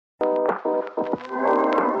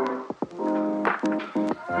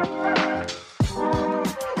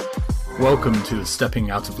Welcome to the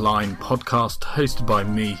Stepping Out of Line podcast, hosted by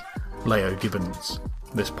me, Leo Gibbons.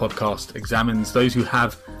 This podcast examines those who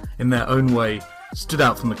have, in their own way, stood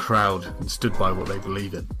out from the crowd and stood by what they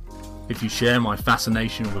believe in. If you share my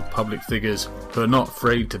fascination with public figures who are not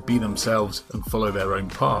afraid to be themselves and follow their own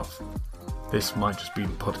path, this might just be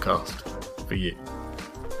the podcast for you.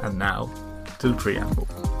 And now, to the preamble.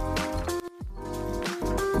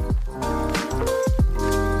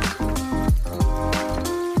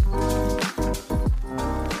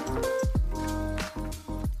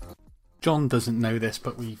 John doesn't know this,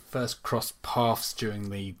 but we first crossed paths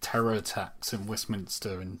during the terror attacks in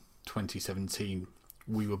Westminster in 2017.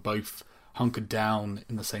 We were both hunkered down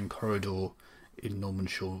in the same corridor in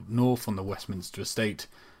Normanshire North on the Westminster estate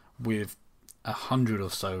with 100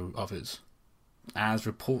 or so others. As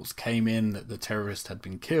reports came in that the terrorist had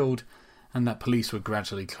been killed and that police were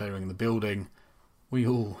gradually clearing the building, we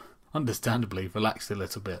all, understandably, relaxed a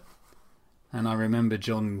little bit. And I remember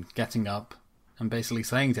John getting up and basically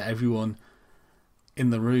saying to everyone in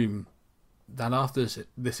the room that after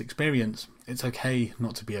this experience, it's okay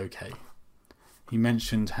not to be okay. He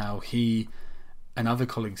mentioned how he and other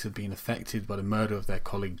colleagues had been affected by the murder of their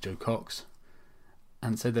colleague Joe Cox,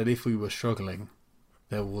 and said that if we were struggling,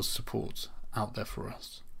 there was support out there for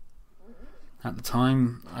us. At the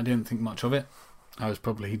time, I didn't think much of it. I was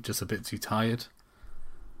probably just a bit too tired.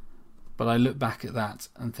 But I look back at that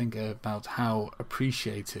and think about how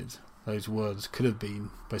appreciated those words could have been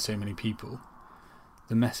by so many people.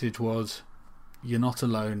 The message was, you're not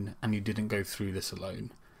alone and you didn't go through this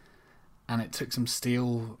alone. And it took some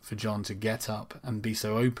steel for John to get up and be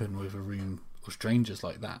so open with a room of strangers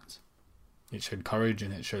like that. It showed courage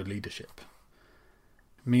and it showed leadership.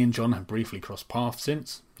 Me and John have briefly crossed paths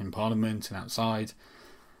since, in Parliament and outside,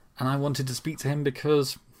 and I wanted to speak to him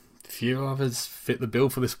because few others fit the bill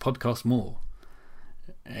for this podcast more.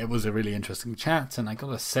 It was a really interesting chat, and I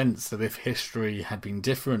got a sense that if history had been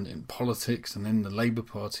different in politics and in the Labour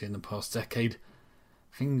Party in the past decade,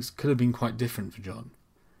 things could have been quite different for John.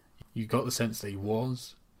 You got the sense that he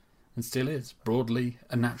was, and still is, broadly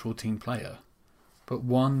a natural team player, but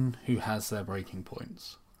one who has their breaking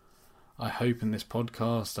points. I hope in this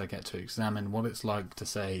podcast I get to examine what it's like to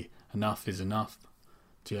say enough is enough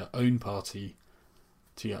to your own party,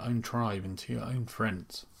 to your own tribe, and to your own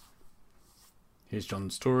friends. Here's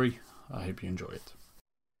John's story. I hope you enjoy it.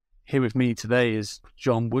 Here with me today is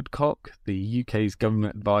John Woodcock, the UK's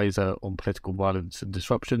government advisor on political violence and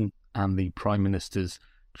disruption and the Prime Minister's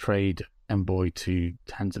trade envoy to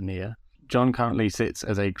Tanzania. John currently sits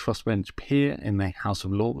as a crossbench peer in the House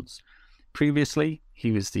of Lords. Previously,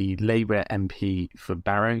 he was the Labour MP for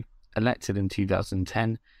Barrow, elected in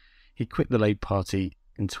 2010. He quit the Labour Party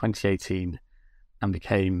in 2018 and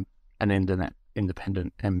became an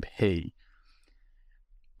independent MP.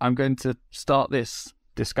 I'm going to start this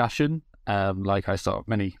discussion, like I start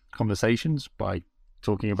many conversations, by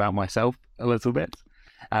talking about myself a little bit.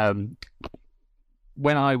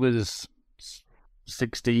 When I was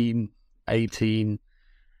 16, 18,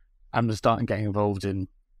 and was starting getting involved in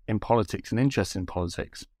politics and interested in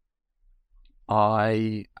politics,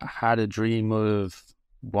 I had a dream of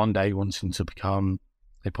one day wanting to become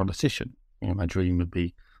a politician. My dream would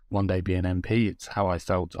be one day be an MP. It's how I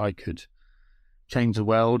felt I could change the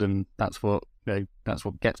world, and that's what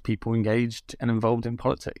gets people engaged and involved in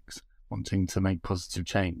politics, wanting to make positive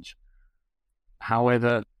change.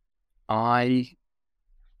 However, I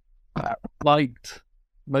liked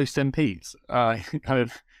most MPs. I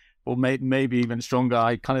maybe even stronger,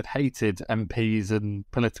 I kind of hated MPs and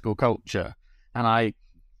political culture, and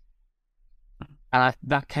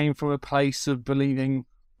that came from a place of believing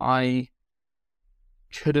I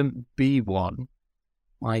couldn't be one.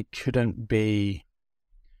 I couldn't be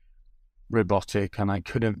robotic, and I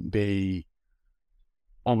couldn't be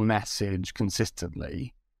on message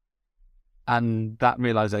consistently. And that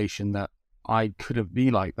realization that I couldn't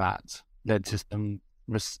be like that led to some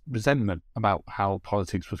resentment about how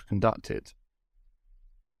politics was conducted.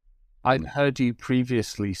 I'd heard you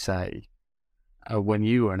previously say, when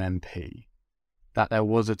you were an MP, that there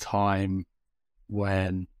was a time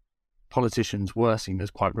when politicians were seen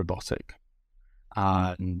as quite robotic,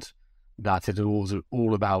 and that it was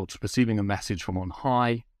all about receiving a message from on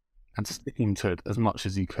high and sticking to it as much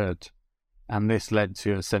as you could. And this led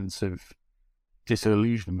to a sense of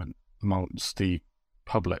disillusionment amongst the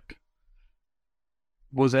public.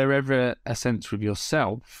 Was there ever a sense with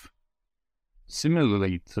yourself,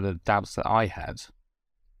 similarly to the doubts that I had,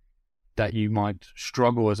 that you might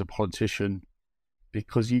struggle as a politician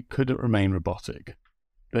because you couldn't remain robotic,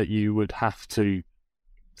 that you would have to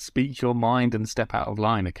speak your mind and step out of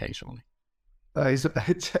line occasionally? That's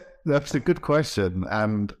a good question,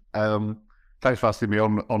 and thanks for asking me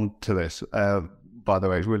on to this. By the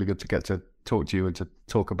way, it's really good to get to talk to you and to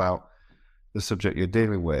talk about the subject you're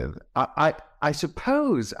dealing with. I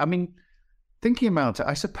suppose, I mean, thinking about it,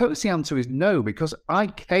 I suppose the answer is no, because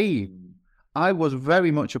I was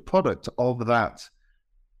very much a product of that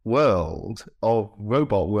world, of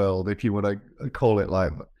robot world, if you want to call it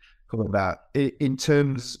that. In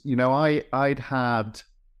terms, I'd had,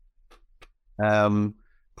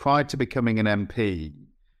 prior to becoming an MP,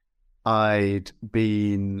 I'd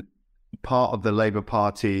been part of the Labour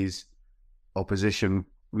Party's opposition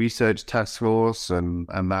research task force, and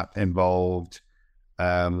that involved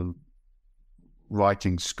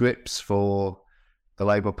writing scripts for the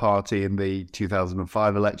Labour Party in the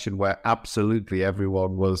 2005 election, where absolutely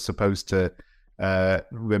everyone was supposed to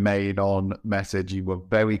remain on message. You were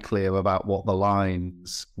very clear about what the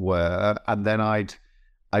lines were. And then I'd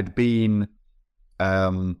been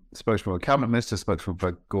spokesman for a cabinet minister, spokesman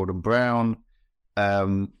for Gordon Brown,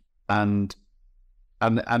 and then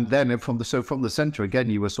from the centre again,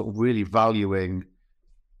 you were sort of really valuing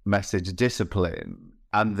message discipline,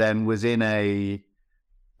 and then was in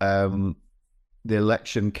the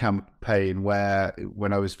election campaign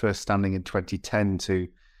when I was first standing in 2010 to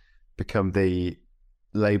become the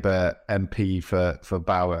Labour MP for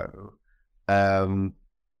Barrow.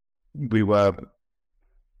 We were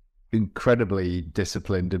incredibly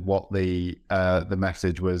disciplined in what the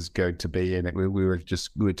message was going to be, and we were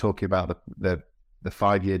talking about the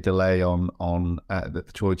 5-year delay on the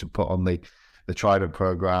choice to put on the Trident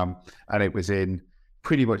program, and it was in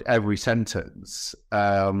pretty much every sentence,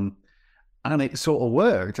 and it sort of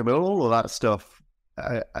worked. I mean, all of that stuff,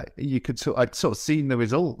 I'd sort of seen the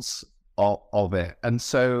results of it, and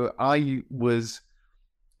so I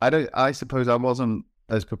suppose I wasn't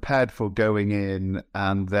as prepared for going in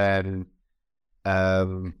and then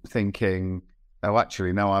thinking, oh,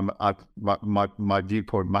 actually, no, my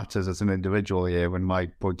viewpoint matters as an individual here, and my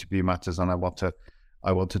point of view matters, and I want to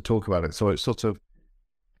talk about it. So it's sort of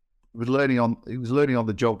learning on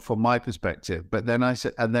the job from my perspective. But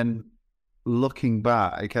then looking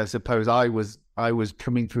back, I suppose I was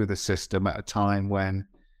coming through the system at a time when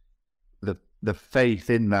the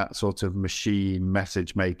faith in that sort of machine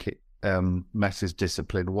message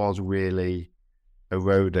discipline was really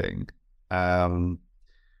eroding, and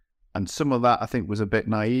some of that I think was a bit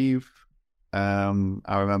naive. I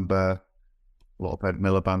remember a lot of Ed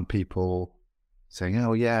Miliband people saying,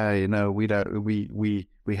 "Oh yeah, we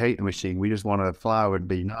hate the machine. We just want to flower and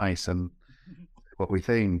be nice and what we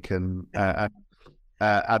think," and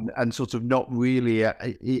sort of not really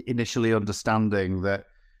initially understanding that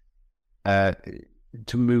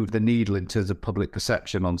to move the needle in terms of public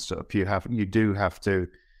perception on stuff, you do have to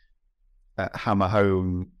hammer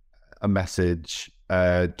home a message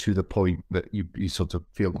to the point that you sort of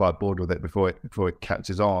feel quite bored with it before it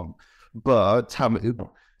catches on. But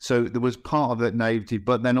so there was part of that naivety,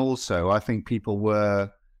 but then also I think people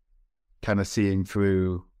were kind of seeing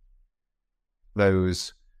through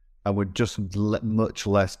those, and were just much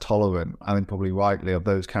less tolerant, I think probably rightly, of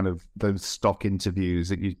those stock interviews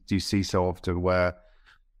that you see so often, where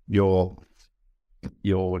your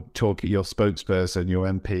spokesperson, your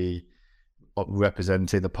MP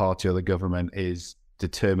representing the party or the government is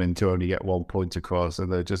determined to only get one point across,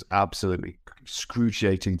 and they're just absolutely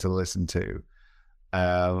excruciating to listen to,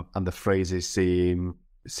 and the phrases seem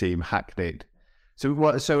hackneyed. So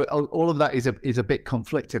all of that is a bit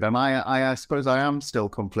conflicted, and I suppose I am still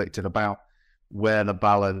conflicted about where the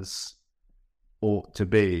balance ought to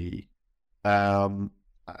be, and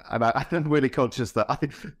I'm really conscious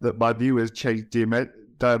that my view has changed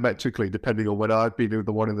diametrically depending on when I've been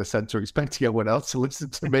the one in the centre expecting everyone else to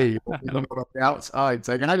listen to me, or on the outside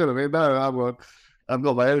saying, "Hang on a minute, no, I've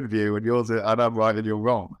got my own view, and I'm right and you're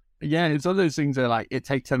wrong." Yeah, it's one of those things where it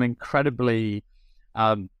takes an incredibly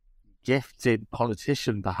gifted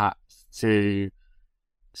politician perhaps to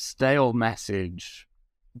stay on message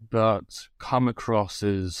but come across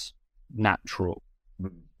as natural,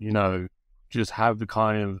 just have the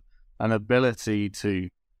kind of an ability to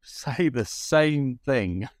say the same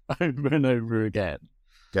thing over and over again,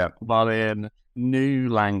 but in new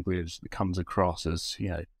language that comes across as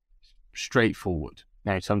straightforward.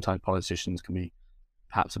 Now, sometimes politicians can be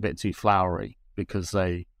perhaps a bit too flowery because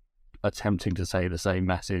they attempting to say the same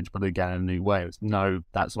message, but again in a new way. No,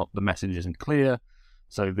 that's not, the message isn't clear,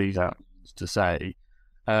 so these are to say.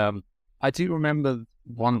 I do remember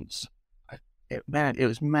once, it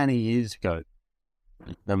was many years ago,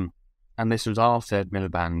 and this was after Ed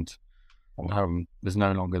Miliband was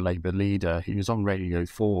no longer Labour leader. He was on Radio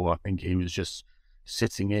 4. I think he was just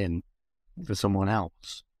sitting in for someone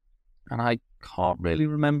else. And I can't really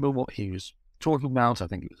remember what he was talking about. I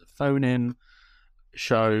think it was a phone-in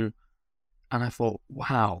show. And I thought,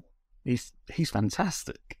 wow, he's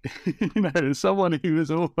fantastic. Someone who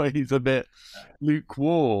was always a bit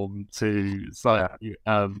lukewarm to slightly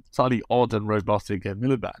odd and robotic and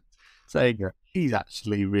Miliband, saying he's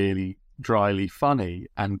actually really dryly funny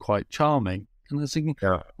and quite charming. And I was thinking,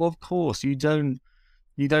 well, of course, you don't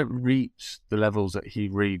reach the levels that he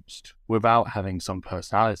reached without having some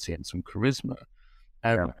personality and some charisma.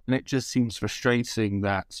 And it just seems frustrating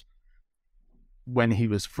that when he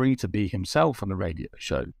was free to be himself on the radio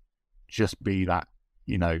show, just be that,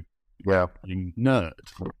 nerd.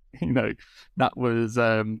 That was,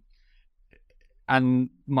 and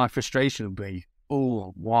my frustration would be,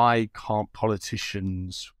 why can't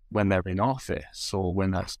politicians, when they're in office or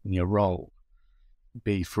when that's in your role,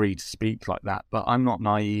 be free to speak like that? But I'm not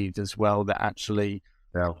naive as well that actually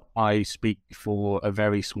I speak for a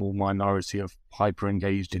very small minority of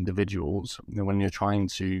hyper-engaged individuals. When you're trying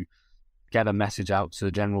to get a message out to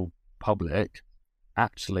the general public,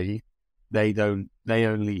 actually they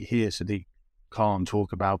only hear Sadiq Khan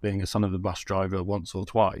talk about being a son of a bus driver once or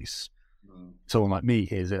twice. Someone like me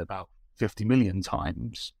hears it about 50 million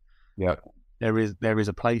times. There is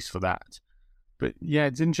a place for that. But yeah,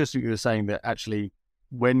 it's interesting you were saying that actually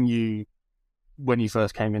when you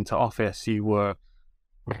first came into office, you were,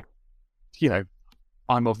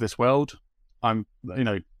 I'm of this world, I'm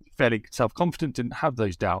fairly self-confident, didn't have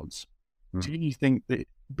those doubts. Do you think that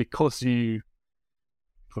because you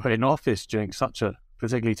were in office during such a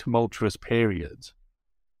particularly tumultuous period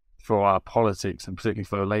for our politics and particularly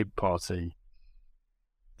for the Labour Party,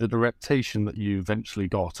 that the reputation that you eventually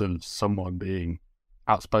got of someone being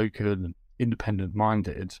outspoken and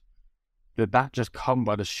independent-minded, that just come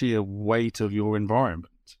by the sheer weight of your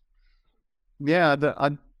environment? Yeah,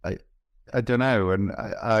 I don't know, and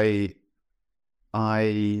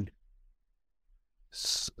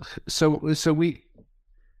So we,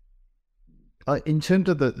 in terms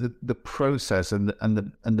of the process and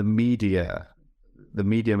the media, the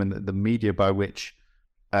medium and the media by which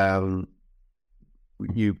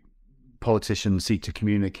you politicians seek to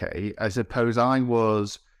communicate, I suppose I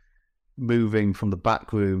was moving from the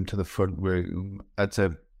back room to the front room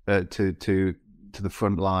to the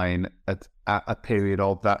front line at a period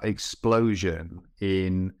of that explosion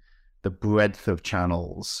in the breadth of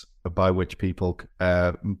channels by which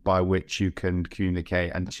you can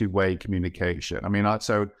communicate, and two-way communication. I mean,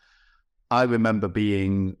 I remember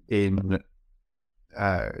being in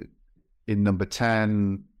Number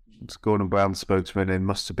 10, Gordon Brown spokesman. It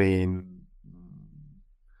must have been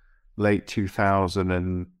late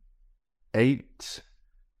 2008,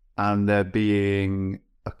 and there being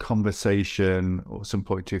a conversation, or some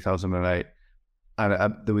point 2008,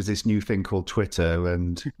 and there was this new thing called Twitter,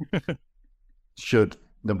 and should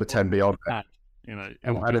Number 10 be on it? And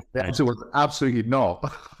the answer was absolutely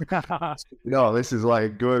not. No, this is like a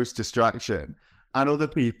gross distraction. And other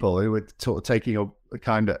people who were sort of taking a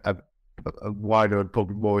kind of a wider and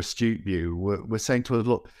probably more astute view were saying to us,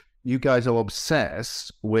 look, you guys are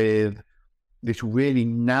obsessed with this really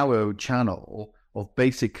narrow channel of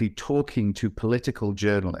basically talking to political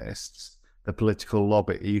journalists, the political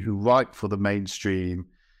lobby, who write for the mainstream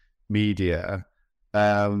media,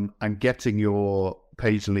 and getting your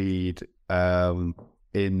page lead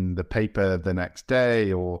in the paper the next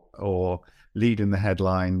day, or leading the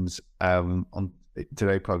headlines on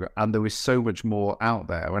Today program. And there was so much more out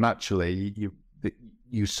there. And actually,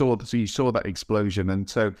 you saw that explosion. And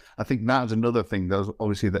so I think that's another thing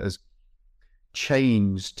that has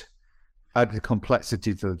changed the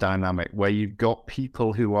complexity to the dynamic, where you've got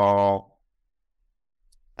people who are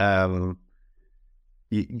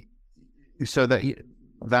so that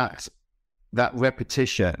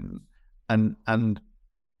repetition, and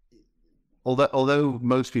although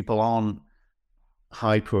most people aren't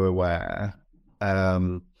hyper aware,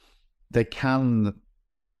 they can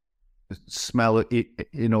smell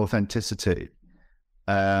inauthenticity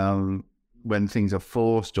when things are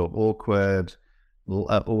forced or awkward,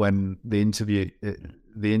 when the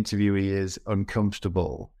interviewee is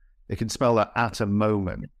uncomfortable. They can smell that at a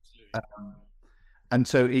moment. And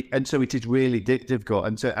so it is really difficult.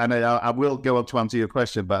 And I will go on to answer your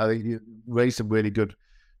question, but I think you raised some really good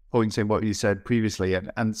points in what you said previously.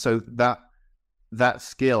 And so that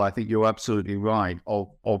skill, I think you're absolutely right, of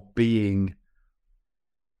being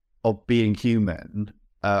human,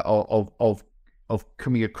 of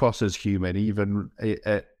coming across as human, even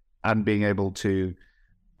and being able to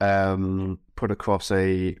put across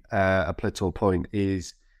a political point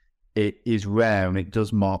is it is rare and it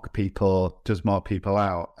does mark people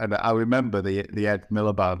out. And I remember the Ed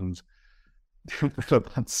Miliband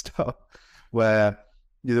stuff where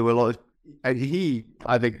there were a lot of, and he,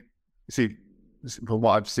 I think, see, from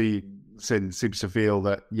what I've seen since, seems to feel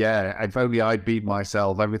that, yeah, if only I'd beat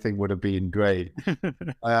myself, everything would have been great.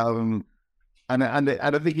 And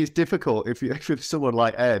I think it's difficult if you're someone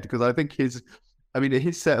like Ed, because I think his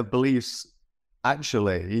set of beliefs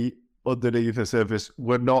actually underneath the surface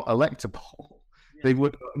were not electable. Yeah. They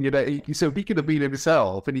would, so he could have been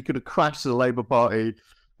himself and he could have crashed the Labour Party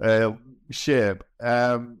ship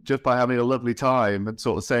just by having a lovely time and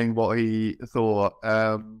sort of saying what he thought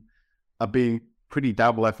and being pretty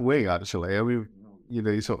damn left wing, actually. I mean,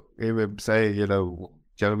 you sort of hear him say,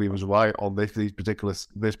 Jeremy was right on this particular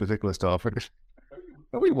stuff.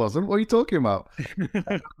 No, he wasn't. What are you talking about?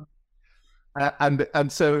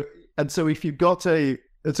 and so if you've got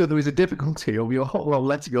so there is a difficulty of your whole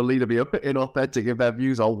letting your leader be inauthentic if their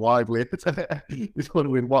views are widely. It's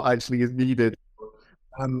wondering what actually is needed.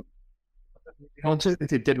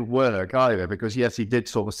 It didn't work either, because yes, he did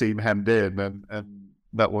sort of seem hemmed in, and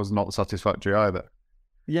that was not satisfactory either.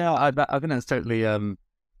 Yeah, I think that's totally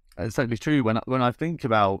true. When I think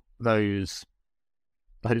about those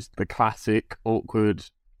the classic awkward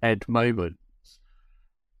Ed moments,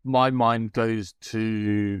 my mind goes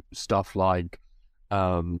to stuff like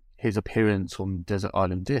his appearance on Desert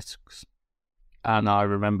Island Discs, and I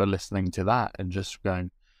remember listening to that and just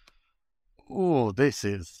going, "Oh, this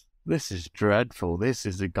is dreadful. This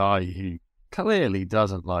is a guy who clearly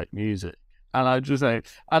doesn't like music." And I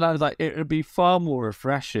was like, it would be far more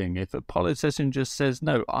refreshing if a politician just says,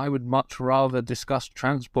 "No, I would much rather discuss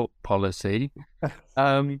transport policy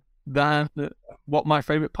than what my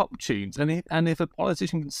favorite pop tunes." And if a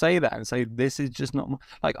politician can say that and say, "This is just not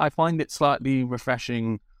like," I find it slightly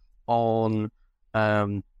refreshing on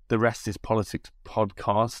the Rest is Politics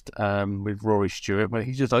podcast with Rory Stewart, where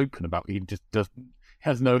he's just open about he just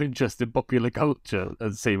has no interest in popular culture,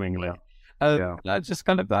 seemingly. I just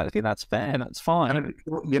kind of, I think that's fair. That's fine. And,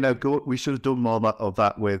 we should have done more of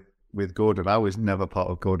that with Gordon. I was never part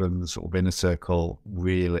of Gordon's sort of inner circle,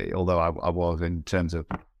 really, although I was in terms of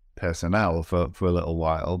personnel for a little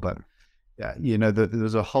while. But yeah,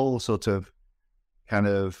 there's a whole sort of kind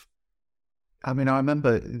of, I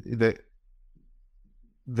remember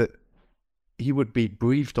that he would be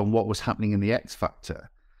briefed on what was happening in the X Factor,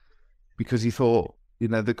 because he thought,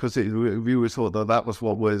 because viewers thought that was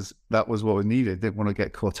what was needed. Didn't want to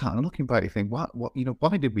get caught out. And looking back, you think, what,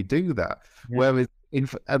 why did we do that? Yeah. Whereas, in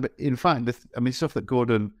fact, stuff that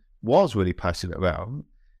Gordon was really passionate about.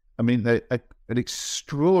 An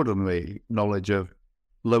extraordinary knowledge of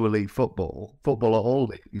lower league football at all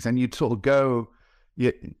leagues, and you'd sort of go,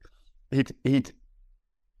 I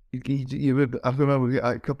remember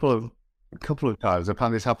a couple of times I've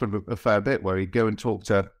had this happen a fair bit, where he'd go and talk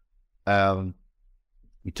to.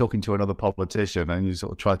 You're talking to another politician, and you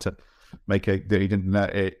sort of try to make that you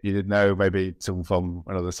didn't know, maybe someone from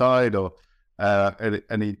another side, or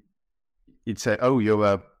and he'd say, "Oh, you're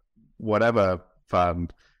a whatever fan,"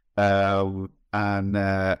 and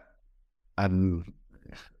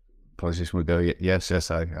politician would go,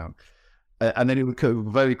 "Yes, I am," and then it would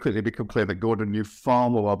very quickly become clear that Gordon knew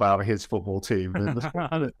far more about his football team than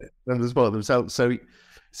the sport themselves.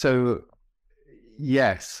 So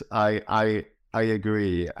yes, I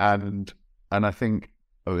agree, and I think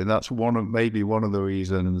that's maybe one of the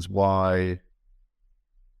reasons why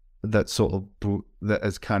that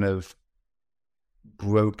has kind of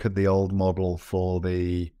broken the old model for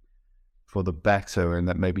the better, and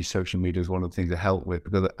that maybe social media is one of the things that help with,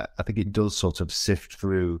 because I think it does sort of sift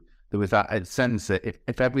through. There was that sense that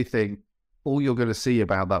if everything, all you're going to see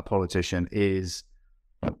about that politician is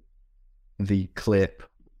the clip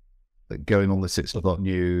going on the 6 o'clock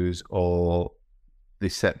news or the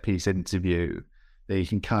set piece interview, that you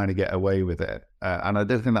can kind of get away with it. And I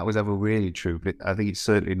don't think that was ever really true, but I think it's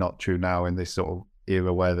certainly not true now in this sort of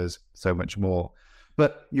era where there's so much more.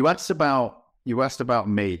 But you asked about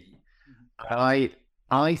me. I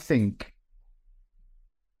think,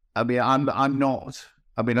 I'm not,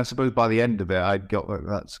 I suppose by the end of it,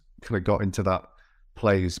 that's kind of got into that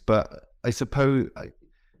place, but I suppose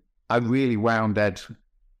I really wound Ed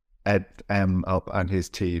up and his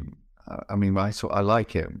team. I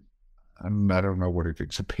like him. I don't know what he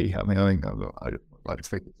thinks of me. I think I like to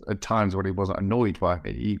think at times when he wasn't annoyed by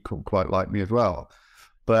me, he could quite like me as well.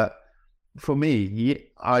 But for me,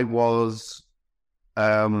 I was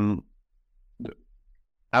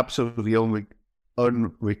absolutely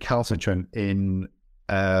unrecalcitrant in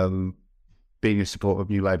being a supporter of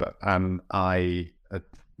New Labour, and I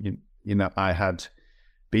had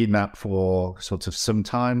been that for sort of some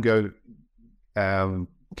time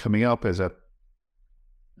coming up as a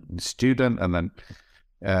student, and then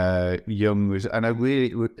young, and I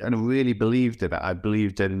really believed in it. I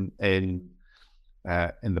believed in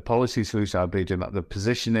the policy solution. I believed in the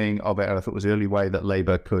positioning of it, and I thought it was the only way that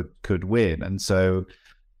Labour could win. And so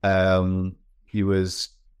he was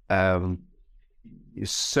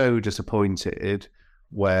so disappointed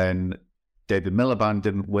when David Miliband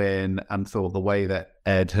didn't win, and thought the way that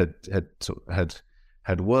Ed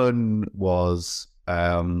had won was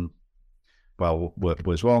was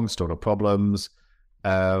wrong, still had problems,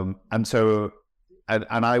 and so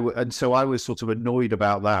I was sort of annoyed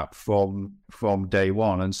about that from day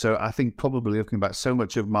one. And so I think probably looking back, so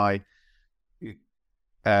much of my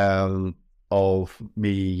of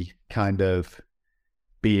me kind of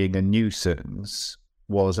being a nuisance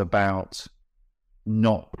was about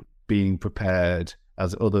not being prepared,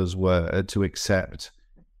 as others were, to accept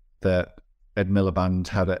that Ed Miliband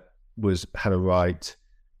had a right,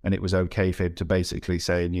 and it was okay for him to basically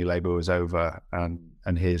say New Labour was over,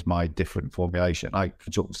 and here's my different formulation. I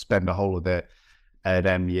could sort of spend the whole of the Ed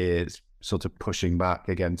years sort of pushing back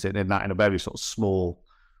against it, in a very sort of small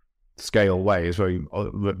scale way. It's very,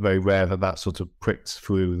 very rare that sort of pricks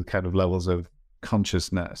through the kind of levels of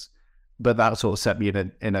consciousness. But that sort of set me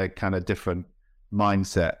in a kind of different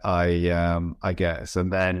mindset, I guess.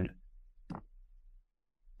 And then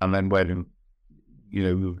when,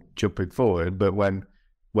 jumping forward, but when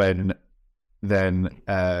then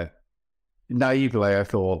naively I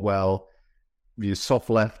thought, well, the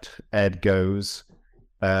soft left Ed goes,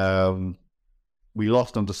 we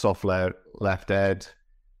lost under soft left Ed.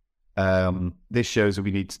 This shows that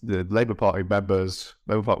we need, the Labour Party members,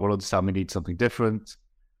 Labour Party will understand we need something different.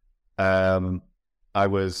 I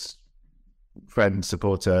was friend,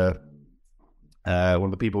 supporter, one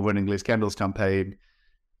of the people running Liz Kendall's campaign.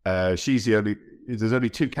 There's only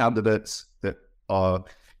two candidates that are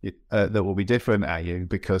that will be different at you,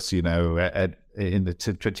 because in the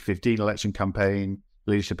 2015 election campaign,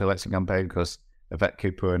 leadership election campaign, because Yvette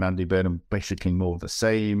Cooper and Andy Burnham basically more of the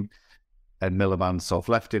same, and Miliband's soft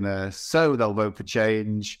leftiness, so they'll vote for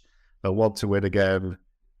change, they'll want to win again.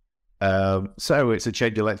 So it's a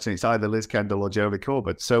change election. It's either Liz Kendall or Jeremy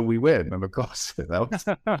Corbyn. So we win, and of course that was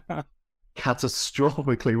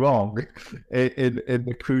catastrophically wrong in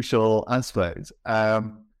the crucial aspect.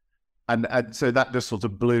 And so that just sort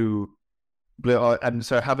of blew. And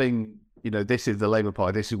so having, this is the Labour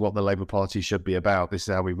Party. This is what the Labour Party should be about. This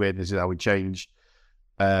is how we win. This is how we change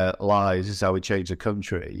lives. This is how we change the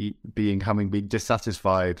country. Having been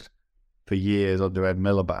dissatisfied for years under Ed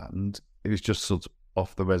Miliband, it was just sort of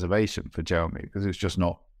off the reservation for Jeremy, because it's just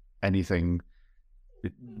not nothing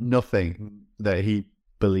that he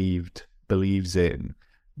believes in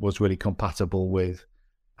was really compatible with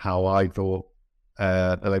how I thought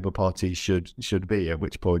the Labour Party should be. At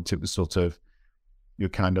which point it was sort of, you're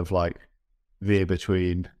kind of like veer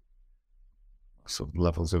between sort of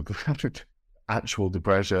levels of actual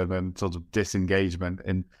depression and sort of disengagement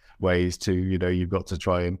in ways to, you've got to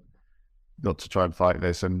try and fight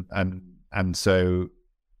this, and so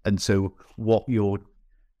what the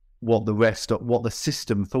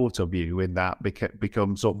system thought of you in that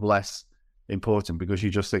becomes sort of less important, because you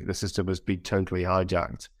just think the system has been totally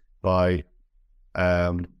hijacked by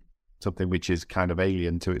something which is kind of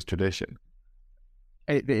alien to its tradition.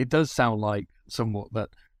 It does sound like somewhat that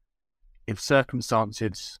if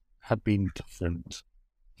circumstances had been different,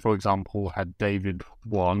 for example, had David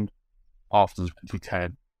won after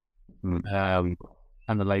 2010,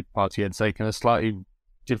 and the Labour Party had taken a slightly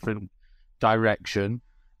different direction,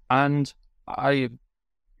 and I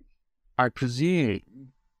presume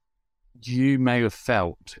you may have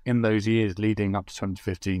felt in those years leading up to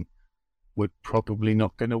 2015 we're probably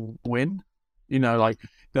not going to win. Like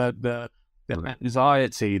the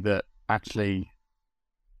anxiety that actually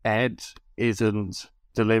Ed isn't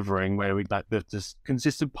delivering, where we like the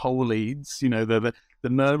consistent poll leads, the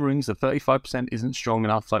murmurings of 35% isn't strong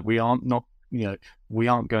enough, like we aren't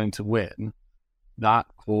going to win. That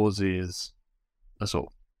causes a sort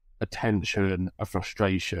of a tension, a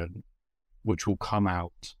frustration, which will come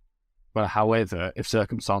out. But however, if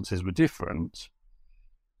circumstances were different,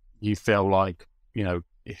 you feel like,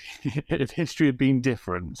 if history had been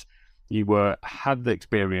different, you had the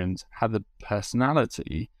experience, had the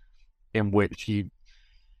personality in which you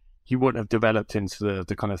wouldn't have developed into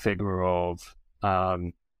the kind of figure of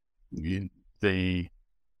the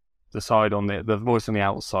side on the voice on the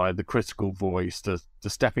outside, the critical voice, the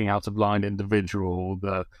stepping out of line individual,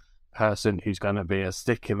 the person who's going to be a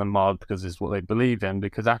stick in the mud because it's what they believe in,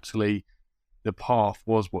 because actually the path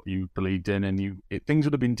was what you believed in, and things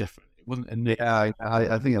would have been different. It wasn't a nit. Yeah,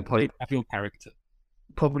 I think I probably Have your character.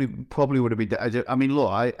 probably would have been. I mean,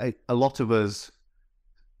 look, a lot of us,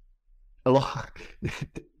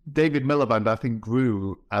 David Miliband, I think,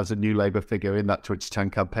 grew as a New Labour figure in that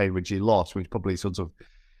 2010 campaign, which he lost, which probably sort of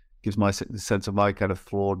gives my sense of my kind of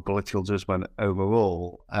flawed political judgment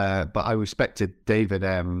overall. But I respected David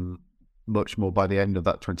much more by the end of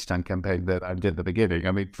that 2010 campaign than I did at the beginning.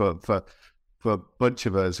 I mean, for a bunch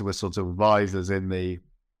of us who were sort of risers in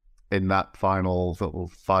that final sort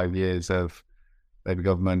of 5 years of Labour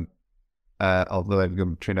government, of the Labour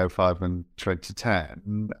government between 2005 and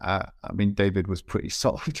 2010, I mean, David was pretty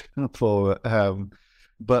soft for.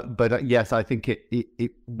 But yes, I think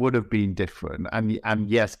it would have been different, and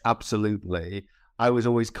yes, absolutely. I was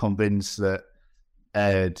always convinced that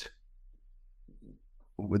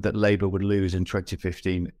Labour would lose in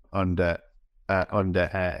 2015 under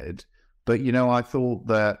Ed. But I thought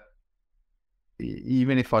that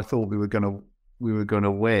even if I thought we were gonna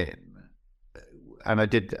win, and I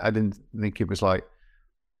didn't think it was like.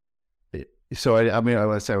 So I mean, I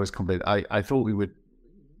would say I was convinced. I thought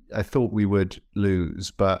we would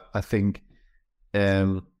lose, but I think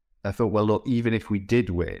I thought, well, look, even if we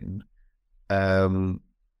did win,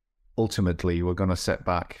 ultimately we're going to set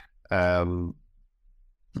back the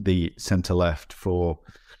centre left for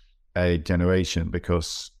a generation,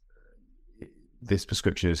 because this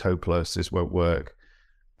prescription is hopeless. This won't work.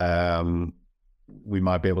 We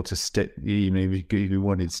might be able to stitch, even if we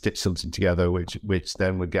wanted to stitch something together, which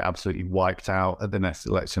then would get absolutely wiped out at the next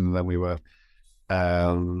election, and then we were.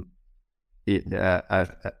 And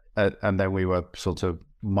then we were sort of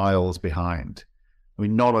miles behind. I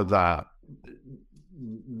mean, none of that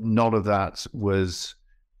was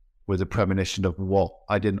a premonition of what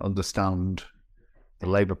I didn't understand the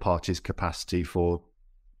Labour Party's capacity for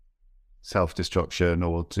self-destruction,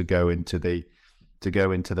 or to go into the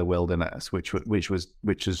wilderness, which was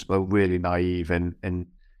really naive in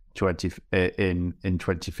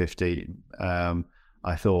 2015.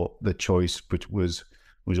 I thought the choice was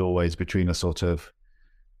always between a sort of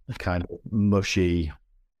kind of mushy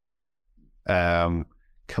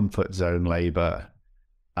comfort zone Labour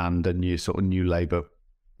and a new Labour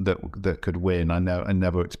that could win. I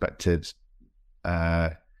never expected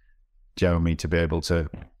Jeremy to be able to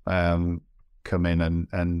come in and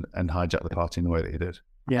hijack the party in the way that he did.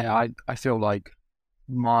 Yeah, I feel like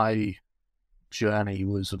my journey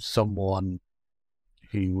was of someone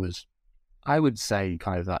who was, I would say,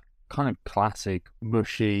 kind of that kind of classic,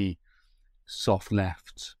 mushy, soft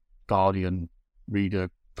left Guardian reader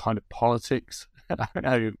kind of politics. I don't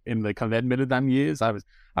know, in the kind of Ed Miliband years, I was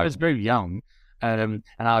very young, and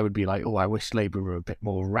I would be like, oh, I wish Labour were a bit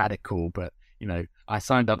more radical, but I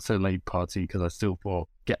signed up to the Labour Party because I still thought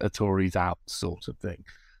get the Tories out sort of thing.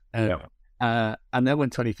 And then when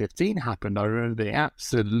 2015 happened, I remember being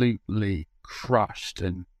absolutely crushed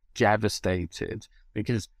and devastated,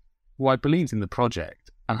 because I believed in the project,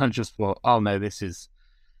 and I just thought, oh no, this is,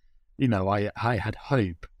 I had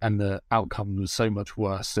hope, and the outcome was so much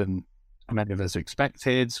worse than many of us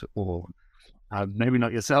expected, or maybe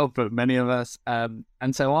not yourself, but many of us. And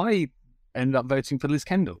so I ended up voting for Liz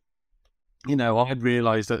Kendall. I had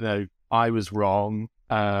realised that no, I was wrong.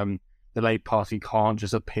 The Labour Party can't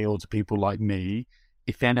just appeal to people like me.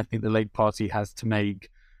 If anything, the Labour Party has to make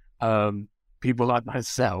people like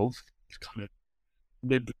myself, kind of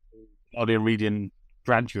liberal audio reading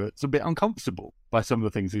graduates, a bit uncomfortable by some of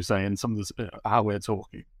the things we say and some of the how we're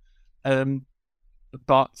talking.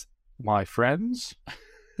 But my friends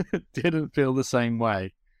didn't feel the same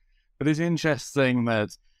way. But it's interesting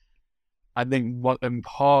that I think one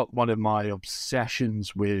of my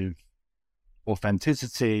obsessions with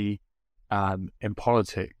authenticity in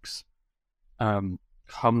politics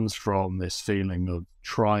comes from this feeling of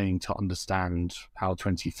trying to understand how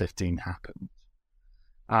 2015 happened.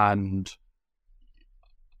 And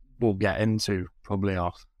we'll get into probably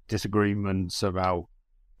our disagreements about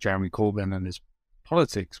Jeremy Corbyn and his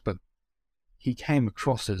politics, but he came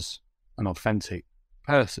across as an authentic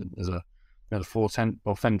person, as a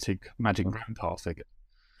authentic magic grandpa figure.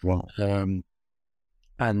 Wow. And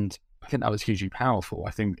I think that was hugely powerful.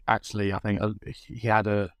 I think he had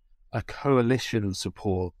a coalition of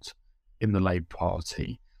support in the Labour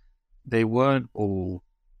Party. They weren't all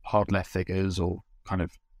hard left figures or kind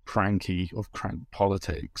of crank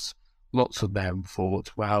politics. Lots of them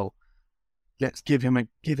thought, well, let's give him a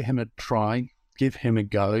try, give him a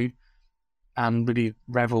go, and really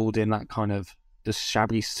revelled in that kind of the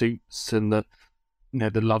shabby suits and the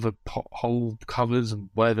the love of pothole covers and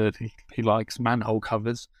whether he likes manhole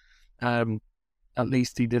covers. At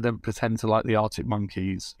least he didn't pretend to like the Arctic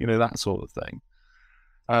Monkeys, that sort of thing.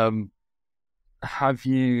 Have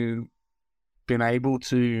you been able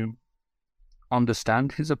to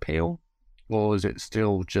understand his appeal, or is it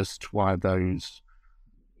still just one of those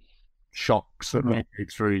shocks that make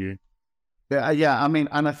it through you? Yeah. I mean,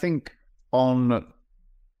 and I think on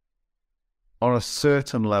a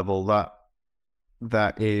certain level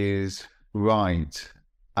that is right,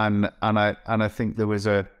 and I think there was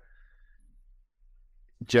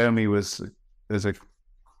Jeremy was there's a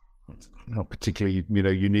not particularly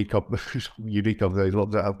unique of those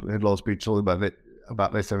lots that I've heard lots of people talking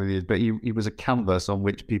about this over the years, but he was a canvas on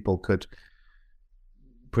which people could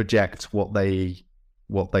project what they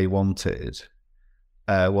wanted,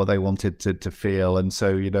 to feel, and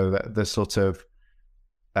so the sort of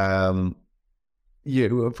for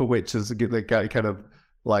which is the kind of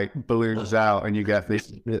like balloons out, and you get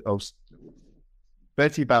this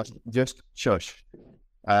Betty about just shush.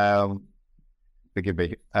 Forgive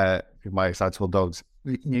me, my excitable dogs.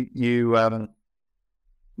 You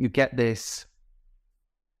get this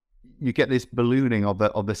ballooning of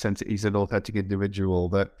the sense that he's an authentic individual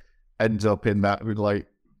that ends up in that like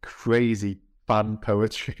crazy fan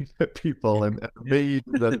poetry that people and read,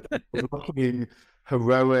 that looking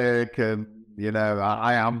heroic, and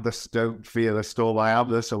I am don't fear the storm, I am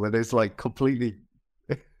the storm, and it's like completely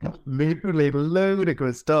literally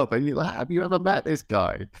ludicrous stuff, and you're like, have you ever met this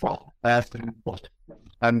guy?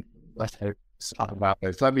 And let's talk about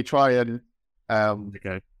this. Let me try and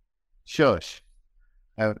Okay. Shush.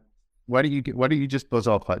 Why don't you just buzz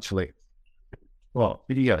off? Actually, what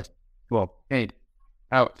did you guys? Well, hey,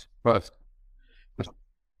 out first.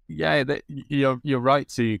 Yeah, you're right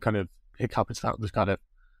to kind of pick up about this kind of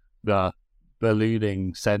the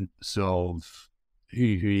ballooning sense of who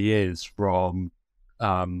he is from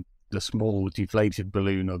the small deflated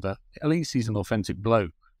balloon of at least he's an authentic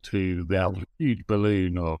bloke, to the huge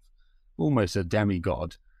balloon of almost a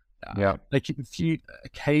demigod. Yeah. Like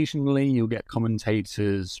occasionally you'll get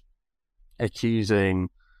commentators accusing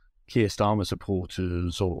Keir Starmer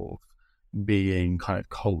supporters of being kind of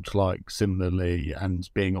cult-like similarly and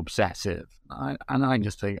being obsessive. And I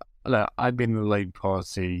just think, look, I've been in the Labour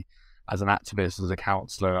Party as an activist, as a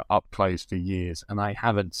councillor, up close for years, and I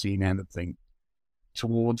haven't seen anything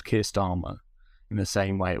towards Keir Starmer in the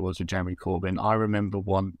same way it was with Jeremy Corbyn. I remember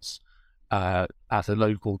once at a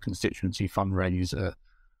local constituency fundraiser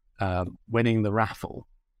winning the raffle,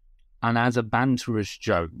 and as a banterish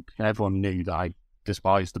joke, everyone knew that I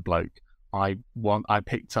despised the bloke. I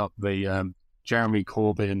picked up the Jeremy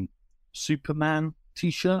Corbyn Superman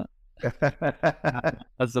t-shirt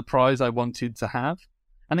as the prize I wanted to have.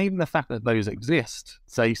 And even the fact that those exist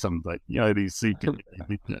say something, these super.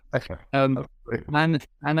 And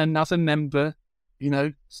another member,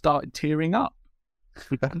 started tearing up.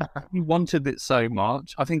 He wanted it so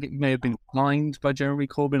much. I think it may have been declined by Jeremy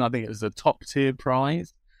Corbyn. I think it was a top tier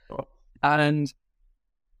prize. And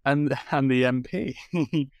the MP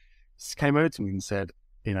came over to me and said,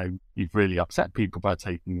 you've really upset people by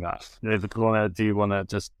taking that. Do you want to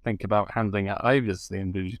just think about handing it over to the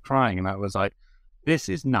individual crying? And I was like, this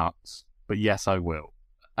is nuts, but yes, I will.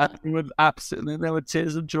 And there were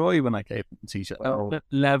tears of joy when I gave them the t-shirt. That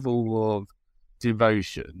level of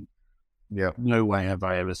devotion. Yeah. No way have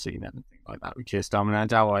I ever seen anything like that with Keir Starmer, and I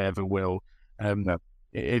doubt I ever will. No.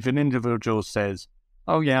 If an individual says,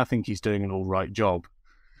 oh yeah, I think he's doing an all right job,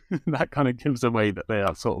 that kind of gives away that they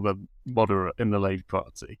are sort of a moderate in the Labour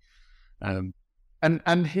Party. And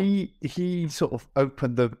he sort of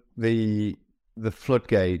opened the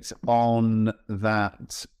floodgates on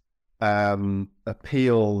that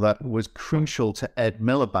appeal that was crucial to Ed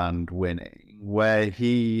Miliband winning, where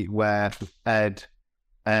Ed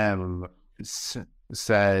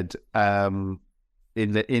said in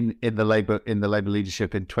the Labour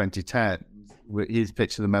leadership in 2010, his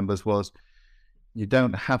pitch to the members was, you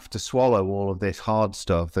don't have to swallow all of this hard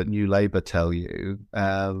stuff that New Labour tell you.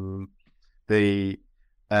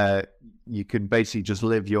 You can basically just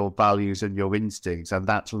live your values and your instincts, and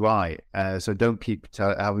that's right. So don't keep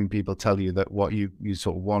having people tell you that what you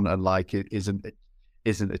sort of want and like it isn't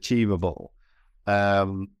achievable.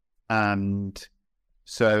 And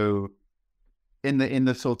so in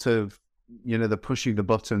the sort of the pushing the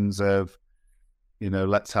buttons of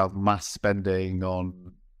let's have mass spending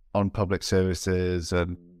on public services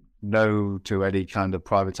and no to any kind of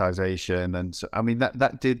privatization, and so I mean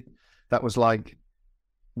that was like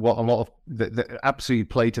what a lot of that absolutely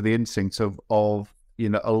played to the instincts of a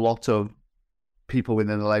lot of people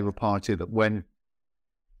within the Labour Party, that when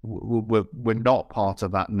were not part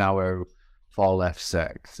of that narrow far left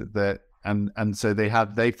sect. That and so they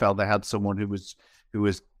felt they had someone who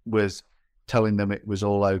was telling them it was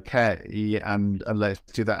all okay, and let's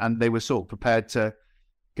do that, and they were sort of prepared to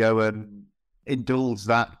go and indulge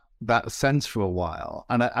that sense for a while.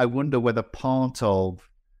 And I wonder whether part of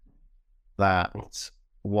that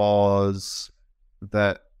was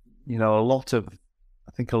that, you know,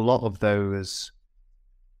 I think a lot of those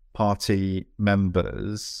party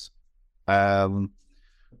members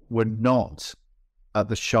were not at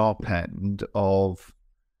the sharp end of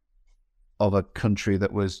a country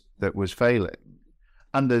that was failing.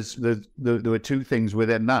 And there were two things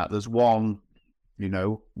within that. There's one, you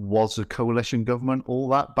know, was the coalition government all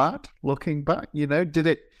that bad looking back? You know,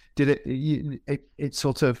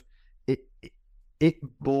 it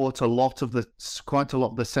bought quite a lot of the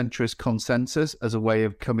centrist consensus as a way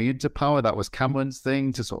of coming into power. That was Cameron's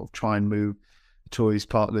thing, to sort of try and move the Tories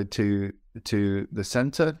partly to the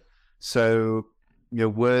centre. So,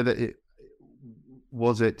 you know,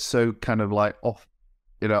 was it so kind of like off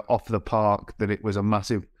the park that it was a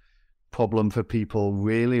massive problem for people,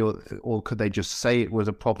 really, or could they just say it was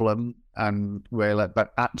a problem and rail it?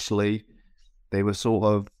 But actually, they were sort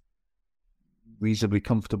of reasonably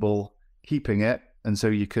comfortable keeping it, and so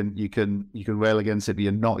you can rail against it, but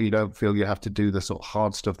you don't feel you have to do the sort of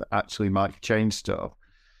hard stuff that actually might change stuff.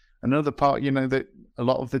 Another part, you know, that a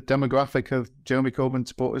lot of the demographic of Jeremy Corbyn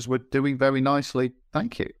supporters were doing very nicely.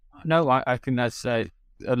 Thank you. No, I think there's a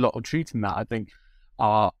lot of truth in that. I think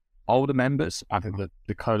our older members, I think that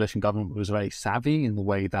the coalition government was very savvy in the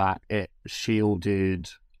way that it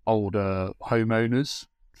shielded older homeowners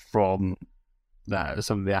from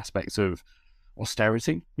some of the aspects of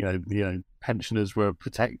austerity. You know, pensioners were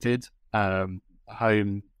protected.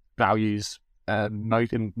 Home values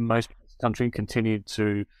in most of the country continued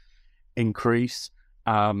to increase.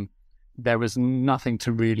 There was nothing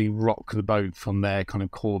to really rock the boat from their kind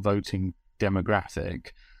of core voting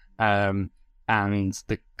demographic. And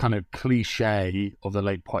the kind of cliche of the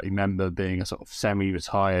Labour Party member being a sort of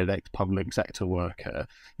semi-retired ex-public sector worker,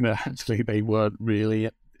 you know, actually they weren't really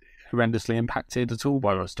horrendously impacted at all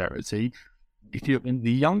by austerity. If you're in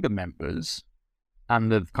the younger members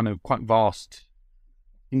and the kind of quite vast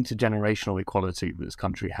intergenerational equality that this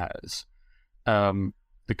country has,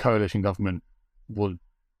 the coalition government was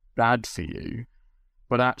bad for you,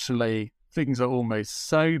 but actually things are almost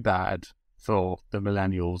so bad for the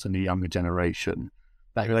millennials and the younger generation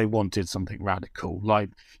that they wanted something radical. Like,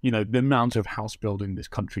 you know, the amount of house building this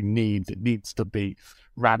country needs, it needs to be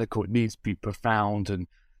radical, it needs to be profound,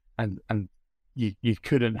 and you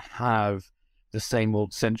couldn't have the same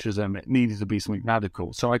old centrism. It needed to be something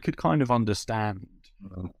radical. So I could kind of understand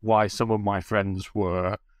why some of my friends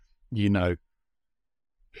were, you know,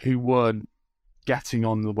 who weren't getting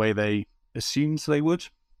on the way they assumed they would.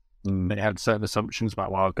 They had certain assumptions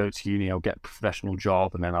about, well, I'll go to uni, I'll get a professional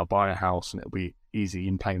job, and then I'll buy a house and it'll be easy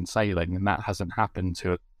and plain sailing. And that hasn't happened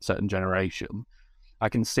to a certain generation. I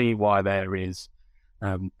can see why there is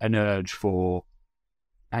an urge for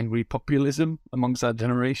angry populism amongst that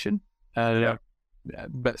generation.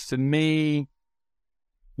 But for me,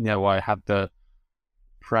 you know, I had the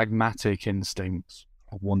pragmatic instincts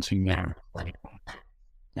of wanting more,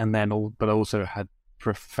 and then but also had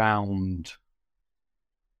profound.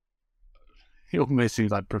 It almost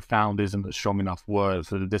seems like profound isn't a strong enough word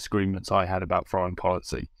for the disagreements I had about foreign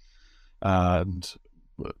policy, and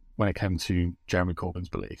when it came to Jeremy Corbyn's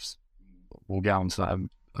beliefs. We'll get onto that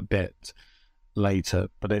a bit later,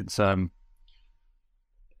 but it's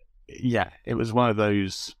it was one of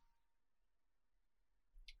those.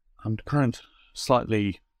 I'm kind of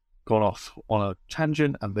slightly gone off on a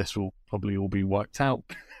tangent, and this will probably all be worked out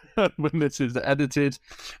when this is edited.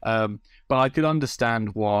 But I could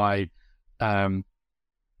understand why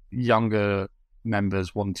younger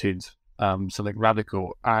members wanted something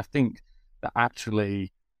radical. I think that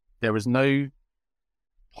actually there was no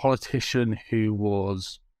politician who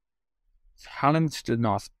was talented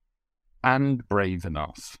enough and brave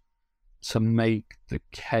enough to make the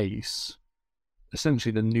case,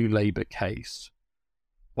 essentially the New Labour case,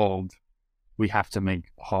 of we have to make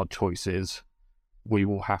hard choices. We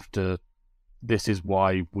will have to, this is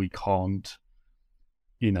why we can't,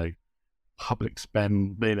 you know, public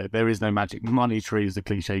spend, you know, there is no magic money tree, as the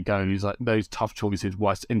cliche goes. Like, those tough choices,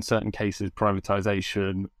 whilst in certain cases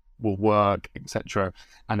privatisation will work, etc.,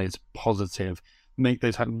 and it's positive, make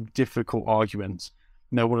those difficult arguments.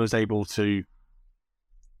 No one was able to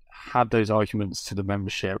have those arguments to the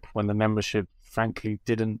membership when the membership frankly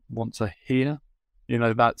didn't want to hear. You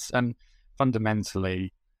know, and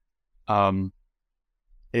fundamentally,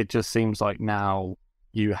 it just seems like now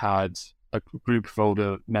you had a group of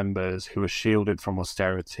older members who were shielded from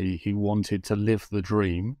austerity, who wanted to live the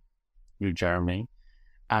dream with Jeremy,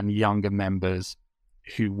 and younger members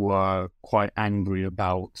who were quite angry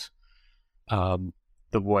about the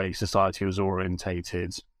way society was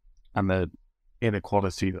orientated and the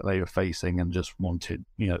inequality that they were facing, and just wanted,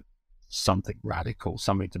 something radical,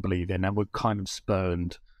 something to believe in, and were kind of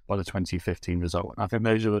spurned by the 2015 result. And I think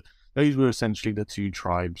those were essentially the two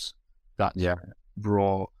tribes that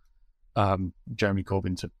brought Jeremy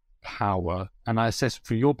Corbyn to power. And I assess,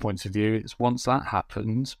 from your point of view, it's once that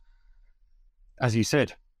happened, as you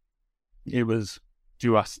said, it was,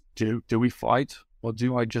 do we fight, or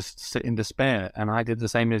do I just sit in despair? And I did the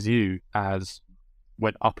same as you, as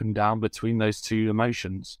went up and down between those two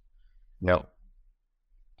emotions. Yep.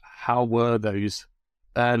 How were those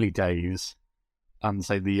early days, and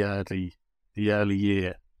say the early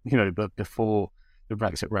year, but before the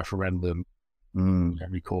Brexit referendum,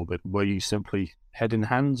 Jeremy Corbyn? Were you simply head in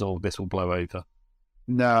hands, or this will blow over?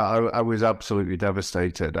 No, I was absolutely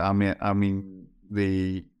devastated. I mean,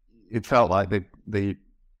 it felt like the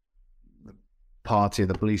party,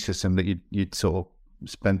 the belief system that you'd sort of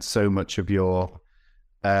spent so much of your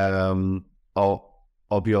life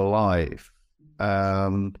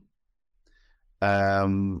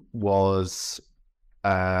was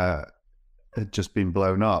had just been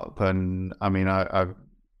blown up. And I mean, I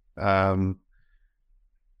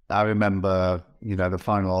remember, the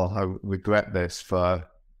final. I regret this and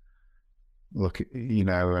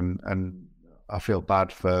I feel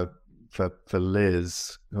bad for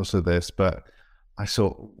Liz because of this, but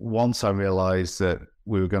once I realised that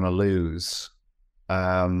we were going to lose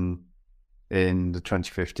in the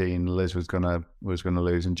 2015, Liz was going to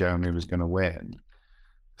lose and Jeremy was going to win,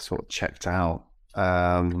 sort of checked out.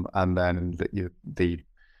 And then the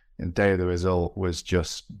day of the result was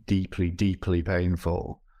just deeply, deeply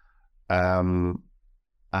painful. And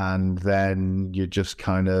then you just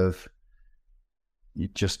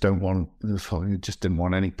didn't want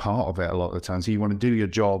any part of it a lot of the time. So you want to do your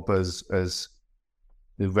job as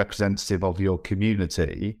the representative of your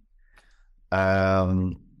community,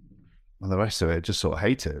 and the rest of it just sort of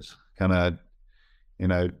hated.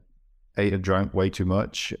 Ate and drank way too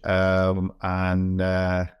much, and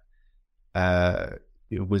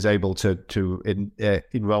was able to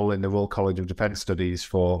enroll in the Royal College of Defence Studies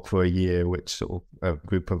for a year, which sort of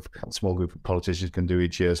a small group of politicians can do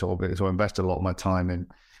each year. So I invested a lot of my time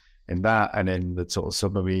in that, and in the sort of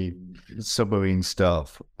submarine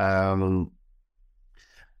stuff,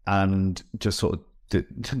 and just sort of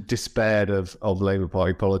despaired of Labour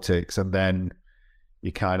Party politics. And then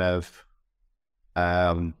you kind of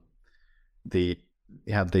you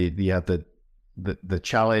had the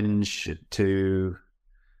challenge to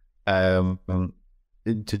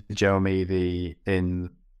Jeremy in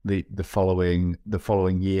the following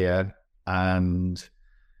year, and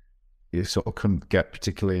you sort of couldn't get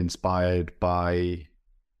particularly inspired by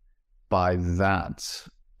that.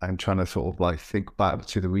 I'm trying to sort of like think back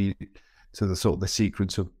to the sort of the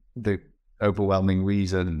sequence of the overwhelming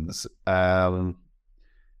reasons.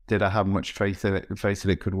 Did I have much faith in it? Faith that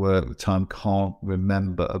it could work at the time? Can't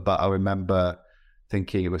remember, but I remember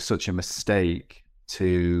thinking it was such a mistake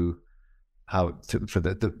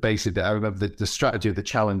basically. I remember the strategy of the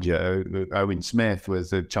challenger. Owen Smith was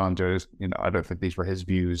the challenger. I don't think these were his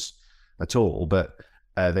views at all, but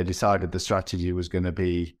they decided the strategy was going to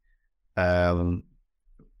be,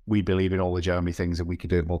 we believe in all the Jeremy things and we could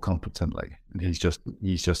do it more competently. And he's just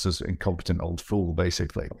this incompetent old fool,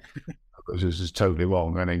 basically. This is totally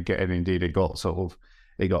wrong, and indeed it got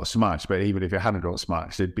smashed. But even if it hadn't got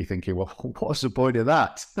smashed, they'd be thinking, well, what's the point of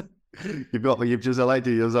that? You've just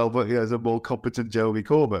elected yourself as a more competent Jeremy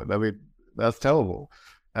Corbyn. I mean, that's terrible.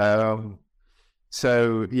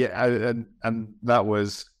 So yeah, and that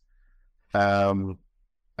was, I mean,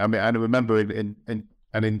 I remember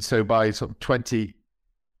so by sort of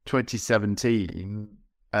 2017,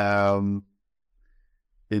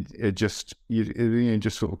 it just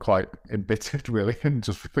sort of quite embittered, really, and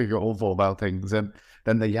just figure awful about things. And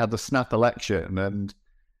then they had the snap election, and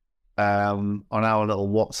on our little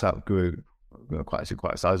WhatsApp group, quite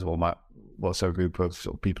a sizable WhatsApp group of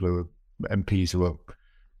sort of people who were MPs who were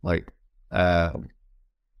like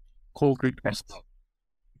core group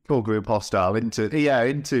hostile into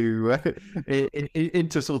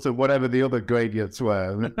sort of whatever the other gradients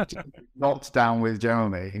were, not down with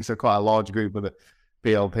Jeremy. So quite a large group of the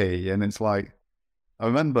PLP, and it's like, I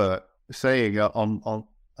remember saying on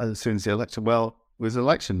as soon as the election, well, there's an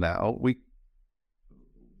election now, we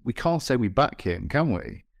can't say we back him, can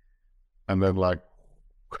we? And then like,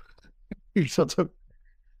 sort of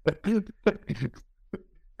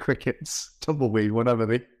crickets, tumbleweed, whatever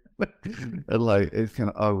they, and like it's kind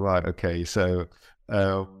of, oh right, okay, so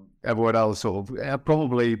everyone else sort of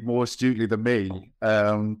probably more astutely than me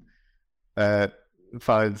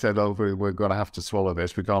said, oh, we're going to have to swallow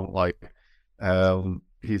this. We can't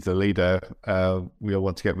he's the leader. We all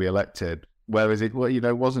want to get re-elected. Whereas it, well, you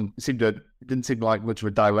know, it didn't seem like much of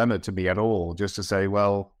a dilemma to me at all. Just to say,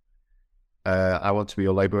 well, I want to be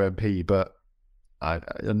your Labour MP, but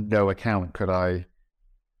on no account could I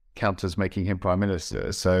count as making him Prime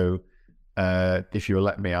Minister. So if you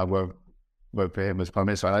elect me, I won't vote for him as Prime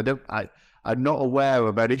Minister. And I'm not aware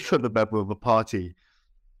of any other member of the party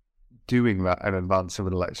doing that in advance of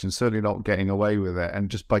an election, certainly not getting away with it. And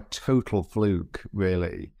just by total fluke,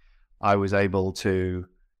 really, I was able to,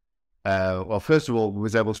 well, first of all,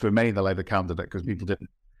 was able to remain the Labour candidate because people didn't.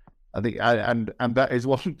 I think, and that is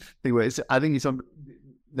one thing where I think it's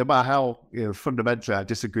no matter how fundamentally I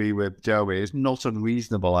disagree with Jeremy, it's not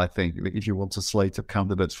unreasonable, I think, that if you want a slate of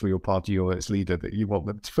candidates for your party or its leader, that you want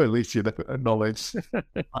them to at least acknowledge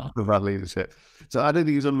of that leadership. So I don't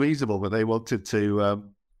think it's unreasonable that they wanted to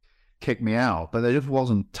kick me out, but there just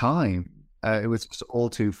wasn't time. It was just all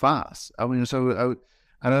too fast. I mean, I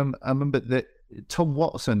remember that Tom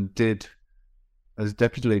Watson did as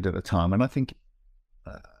deputy leader at the time, and I think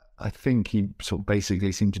he sort of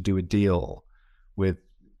basically seemed to do a deal with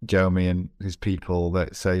Jeremy and his people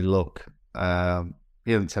that say, look, he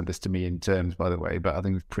hasn't said this to me in terms, by the way, but I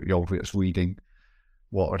think it's pretty obvious reading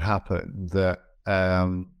what would happen, that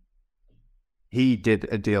he did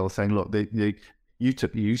a deal saying, look,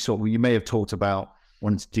 you may have talked about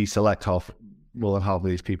wanting to deselect more than half of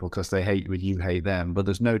these people because they hate you and you hate them, but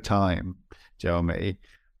there's no time, Jeremy.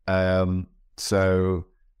 So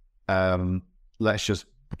let's just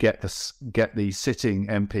get the sitting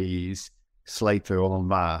MPs slate through en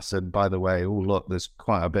masse. And by the way, oh look, there's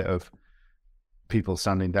quite a bit of people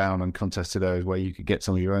standing down on contested areas where you could get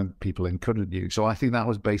some of your own people in, couldn't you? So I think that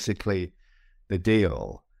was basically the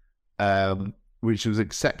deal, which was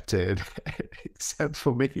accepted, except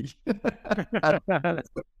for me.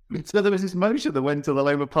 So there was this motion that went to the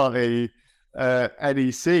Labour Party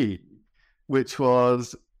NEC, which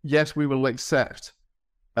was, yes, we will accept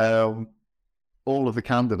all of the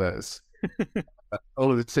candidates,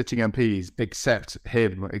 all of the sitting MPs, except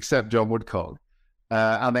John Woodcock.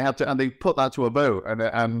 And they put that to a vote,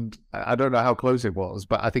 and I don't know how close it was,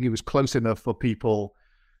 but I think it was close enough for people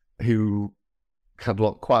who had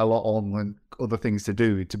quite a lot on and other things to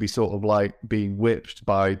do to be sort of like being whipped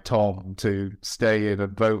by Tom to stay in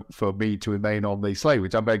and vote for me to remain on the slate,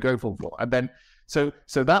 which I'm very grateful for. And then so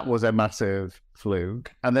that was a massive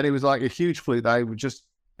fluke, and then it was like a huge fluke that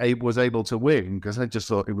I was able to win, because I just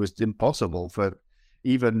thought it was impossible for,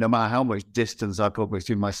 even no matter how much distance I put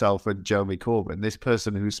between myself and Jeremy Corbyn, this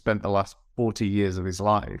person who spent the last 40 years of his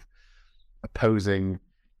life opposing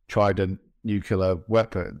trident nuclear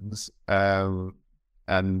weapons,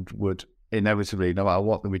 and would inevitably, no matter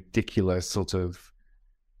what the ridiculous sort of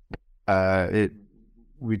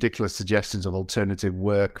ridiculous suggestions of alternative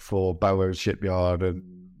work for Barrow Shipyard and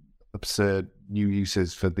absurd new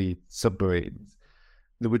uses for the submarines,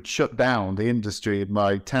 that would shut down the industry in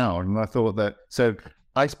my town. And I thought that, so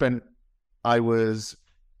I was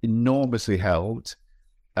enormously helped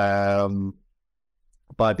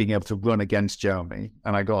by being able to run against Jeremy,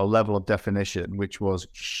 and I got a level of definition which was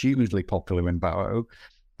hugely popular in Barrow.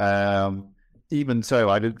 Even so,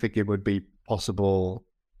 I didn't think it would be possible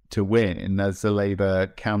to win as the Labour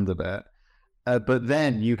candidate. But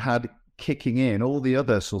then you had kicking in all the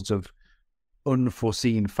other sorts of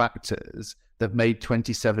unforeseen factors that made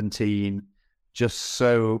 2017 just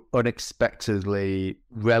so unexpectedly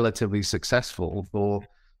relatively successful for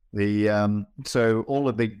the so all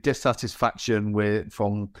of the dissatisfaction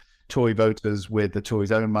from Tory voters with the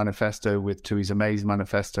Tories' own manifesto, with Theresa May's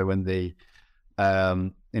manifesto, and the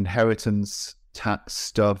inheritance tax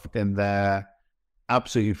stuff in there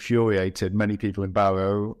absolutely infuriated many people in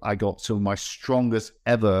Barrow. I got some of my strongest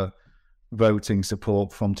ever voting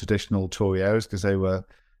support from traditional Tory areas because they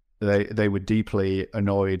were deeply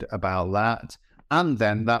annoyed about that. And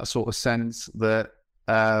then that sort of sense that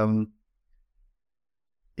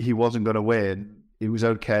he wasn't going to win. It was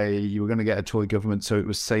okay. You were going to get a Tory government, so it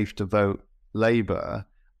was safe to vote Labour.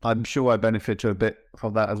 I'm sure I benefited a bit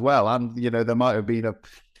from that as well. And, there might have been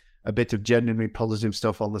a bit of genuinely positive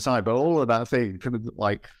stuff on the side, but all of that thing kind of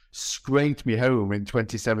scraped me home in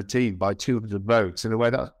 2017 by 200 votes in a way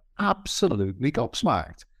that absolutely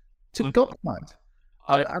gobsmacked. Gobsmacked.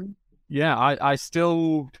 I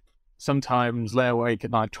still sometimes lay awake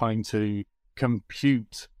at night trying to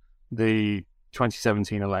compute the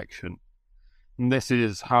 2017 election. And this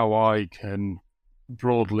is how I can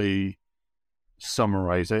broadly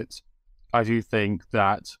summarize it, I do think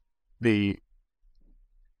that the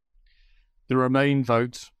Remain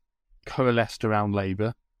vote coalesced around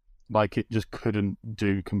Labour like it just couldn't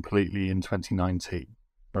do completely in 2019.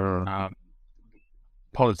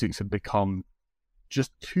 Politics had become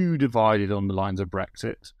just too divided on the lines of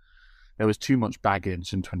Brexit. There was too much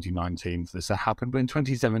baggage in 2019 for this to happen. But in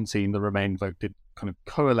 2017, the Remain vote did kind of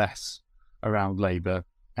coalesce around Labour,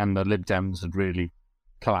 and the Lib Dems had really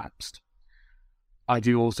collapsed. I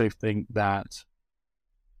do also think that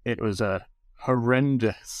it was a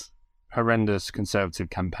horrendous Conservative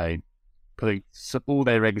campaign, putting all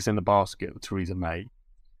their eggs in the basket of Theresa May,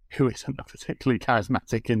 who isn't a particularly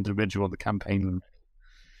charismatic individual on the campaign,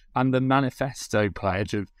 and the manifesto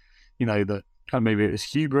pledge of, the kind of, maybe it was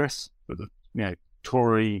hubris, but the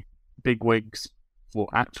Tory bigwigs for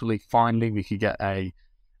actually finally we could get a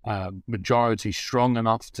majority strong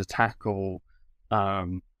enough to tackle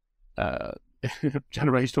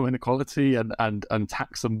generational inequality and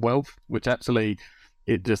tax and wealth, which actually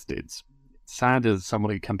it's sad as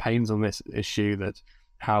someone who campaigns on this issue that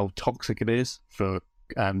how toxic it is for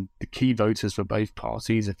the key voters for both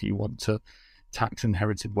parties if you want to tax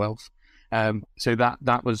inherited wealth. So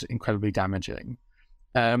that was incredibly damaging.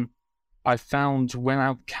 I found when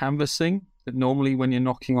out canvassing that normally when you're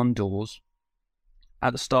knocking on doors,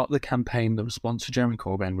 at the start of the campaign, the response to Jeremy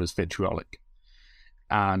Corbyn was vitriolic.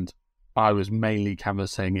 And I was mainly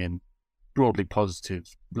canvassing in broadly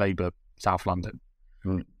positive Labour South London.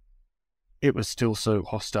 Mm. It was still so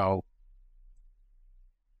hostile.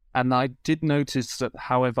 And I did notice that,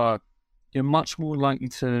 however, you're much more likely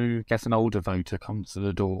to get an older voter come to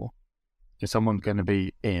the door if someone's going to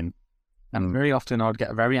be in. And very often I'd get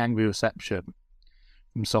a very angry reception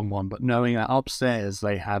from someone, but knowing that upstairs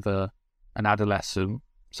they have an adolescent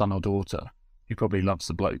son or daughter who probably loves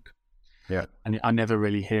the bloke. Yeah. And I'm never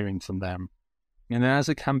really hearing from them. And as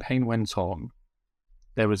the campaign went on,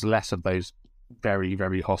 there was less of those very,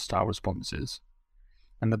 very hostile responses.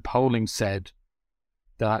 And the polling said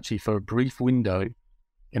that actually for a brief window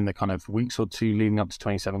in the kind of weeks or two leading up to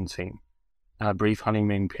 2017, and a brief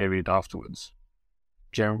honeymoon period afterwards,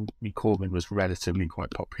 Jeremy Corbyn was relatively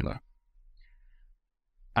quite popular.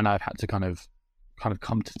 And I've had to kind of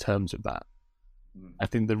come to terms with that. I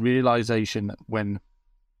think the realization that when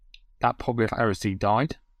that popularity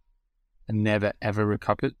died and never ever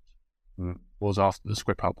recovered was after the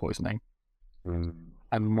Skripal poisoning.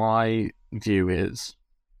 And my view is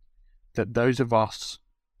that those of us,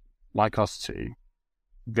 like us two,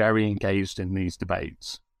 very engaged in these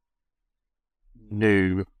debates,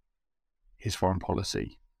 knew his foreign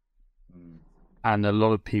policy. And a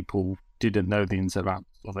lot of people didn't know the ins and outs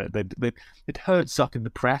of it. They'd heard stuff in the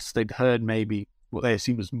press. They'd heard maybe what they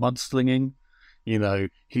assumed was mudslinging.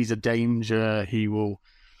 He's a danger. He will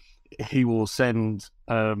send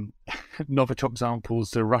Novichok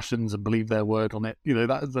samples to Russians and believe their word on it.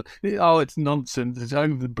 It's nonsense. It's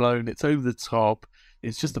overblown. It's over the top.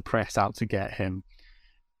 It's just the press out to get him.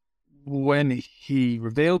 When he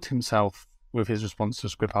revealed himself with his response to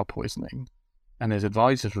Skripal poisoning, and his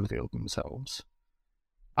advisors revealed themselves,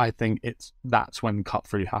 I think that's when cut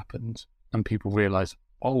through happened, and people realised,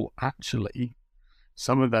 actually,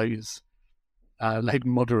 some of those Labour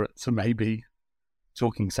moderates are maybe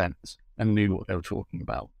talking sense and knew what they were talking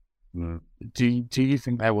about. Do you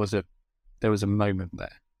think there was a moment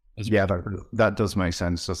there? Yeah, that does make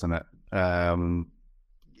sense, doesn't it?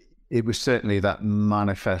 It was certainly that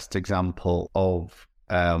manifest example of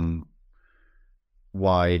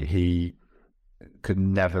why he could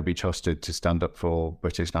never be trusted to stand up for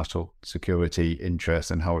British national security interests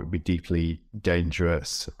and how it would be deeply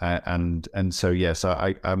dangerous. And so yes,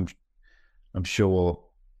 I'm sure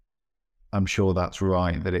that's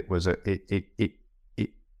right, that it was it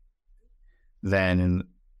then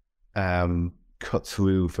cut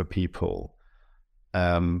through for people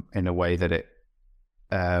in a way that it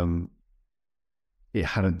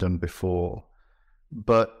hadn't done before,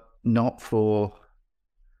 but not for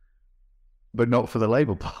the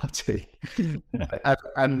Labour Party.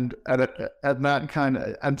 and that kind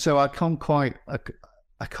of, and so I can't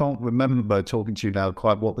remember talking to you now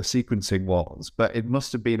quite what the sequencing was, but it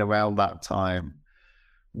must have been around that time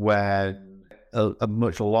where a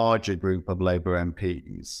much larger group of Labour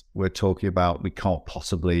MPs were talking about, we can't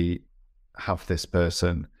possibly have this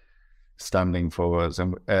person standing for us,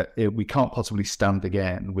 and we can't possibly stand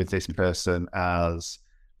again with this person as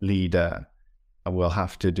leader, and we'll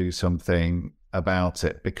have to do something about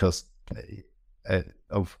it because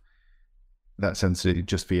of that sense it'd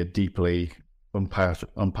just be a deeply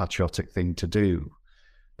unpatriotic thing to do.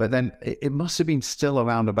 But then it must have been still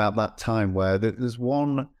around about that time where there's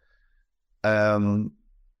one,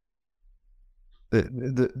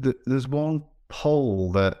 there's one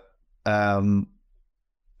poll that I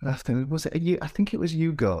think it was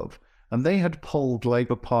YouGov, and they had polled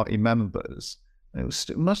Labour Party members.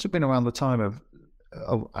 It must have been around the time of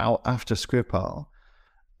after Skripal,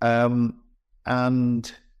 and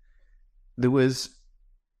there was,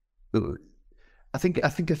 I think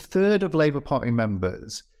a third of Labour Party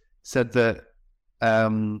members said that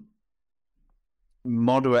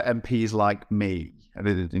moderate MPs like me, and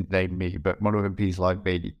they didn't name me, but moderate MPs like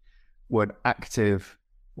me were active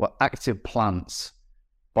plants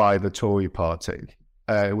by the Tory party.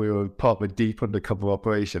 We were part of a deep undercover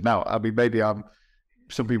operation. Now, I mean, maybe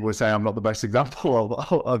some people would say I'm not the best example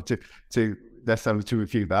of to necessarily to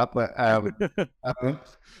refute that, but and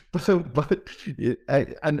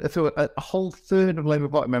so a whole third of Labour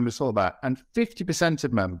Party members saw that, and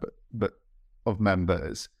 50% of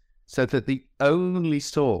members said that the only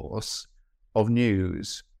source of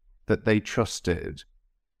news that they trusted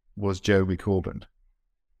was Jeremy Corbyn.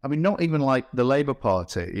 I mean, not even like the Labour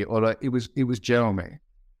Party, or like, it was Jeremy.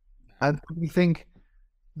 And we think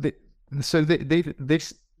that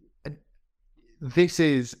this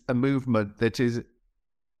is a movement that is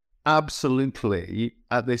absolutely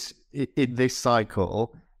in this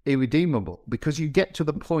cycle irredeemable, because you get to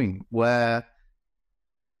the point where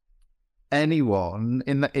anyone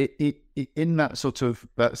in that sort of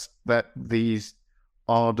that these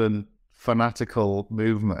ardent fanatical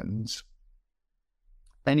movements,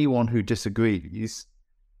 anyone who disagrees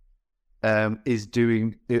is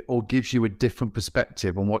doing it, or gives you a different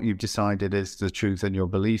perspective on what you've decided is the truth in your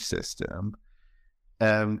belief system,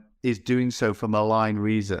 is doing so for malign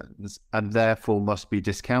reasons, and therefore must be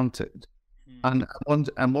discounted. And once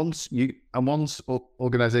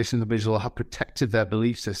organisations and individuals have protected their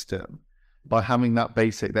belief system by having that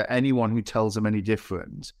basic, that anyone who tells them any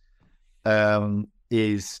different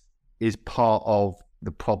is part of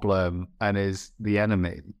the problem and is the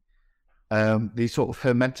enemy, they sort of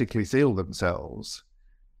hermetically seal themselves,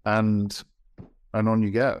 and on you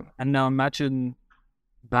go. And now imagine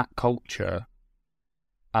that culture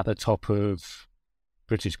at the top of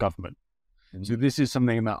British government. Mm-hmm. So this is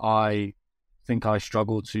something that I think I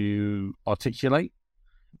struggle to articulate.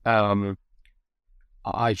 I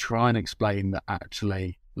try and explain that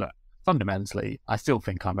actually, look, fundamentally, I still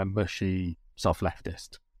think I'm a mushy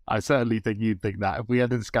soft-leftist. I certainly think you'd think that. If we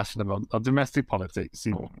had a discussion about domestic politics,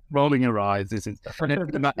 rolling your eyes, this is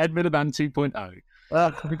Ed Miliband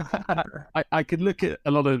 2.0. I could look at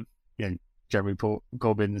a lot of Jeremy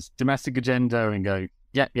Corbyn's domestic agenda and go,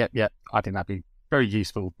 yep, I think that'd be very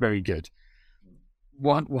useful, very good.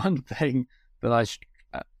 One thing that I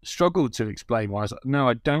struggled to explain was, no,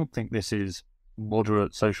 I don't think this is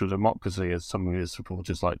moderate social democracy, as some of his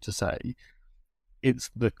supporters like to say. It's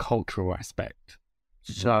the cultural aspect.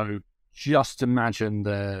 Mm-hmm. So just imagine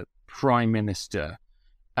the Prime Minister,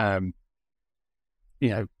 the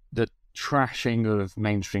trashing of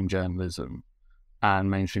mainstream journalism and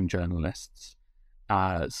mainstream journalists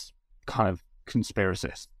as kind of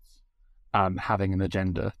conspiracists, having an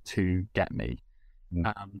agenda to get me.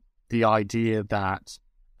 Mm-hmm. The idea that,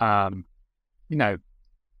 the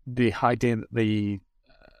idea that the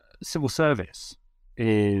civil service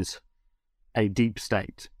is a deep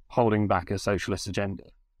state holding back a socialist agenda.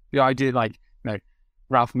 The idea,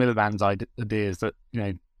 Ralph Miliband's idea is that,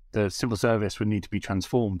 the civil service would need to be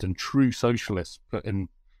transformed and true socialists put in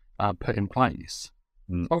place.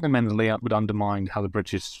 Fundamentally, that would undermine how the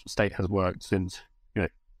British state has worked since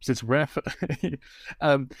ref.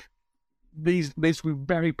 These were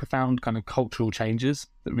very profound kind of cultural changes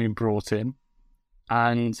that have been brought in.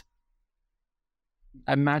 And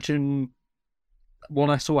imagine what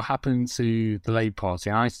I saw happen to the Labour Party.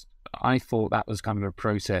 And I thought that was kind of a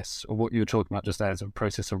process, or what you were talking about just there is a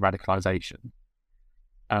process of radicalisation.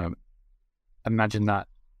 Imagine that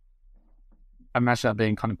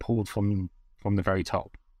being kind of pulled from the very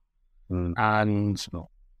top. And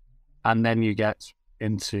then you get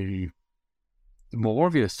into the more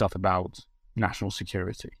obvious stuff about national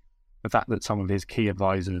security. The fact that some of his key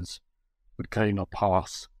advisors would clearly not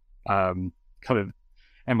pass kind of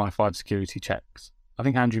MI5 security checks. I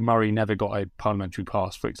think Andrew Murray never got a parliamentary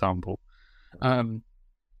pass, for example.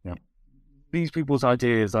 These people's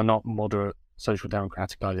ideas are not moderate social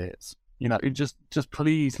democratic ideas. Just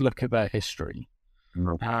please look at their history.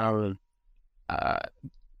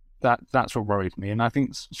 That's what worried me. And I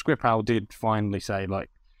think Skripal did finally say,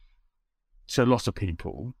 to a lot of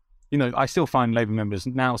people, I still find Labour members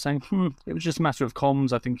now saying, it was just a matter of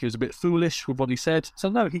comms. I think he was a bit foolish with what he said. So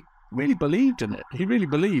no, really believed in it. He really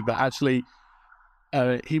believed that actually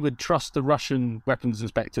he would trust the Russian weapons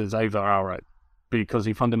inspectors over our own, because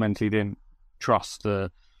he fundamentally didn't trust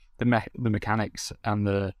the mechanics and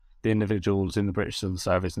the individuals in the British Civil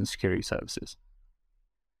Service and security services.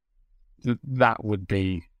 That would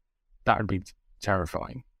be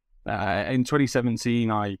terrifying. In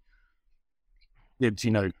 2017, I did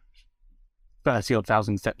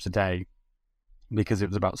 30,000 steps a day, because it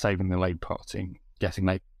was about saving the Labour Party, getting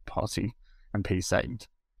Labour Party MPs saved.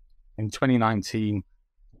 In 2019,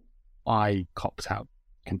 I copped out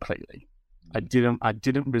completely. I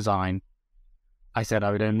didn't resign. I said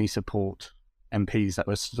I would only support MPs that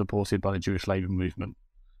were supported by the Jewish Labour movement.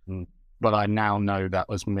 But I now know that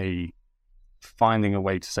was me finding a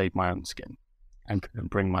way to save my own skin and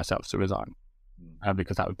bring myself to resign,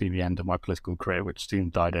 because that would be the end of my political career, which soon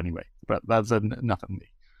died anyway. But that's enough of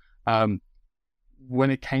me.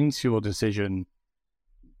 When it came to your decision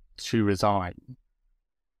to resign,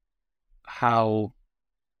 how,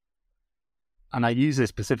 and I use this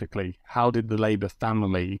specifically, how did the Labour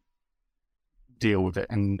family deal with it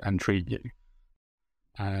and treat you?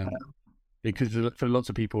 Because for lots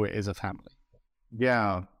of people, it is a family.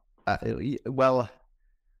 Yeah. Well,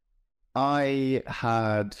 I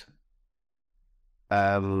had,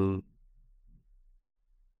 I'd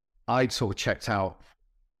sort of checked out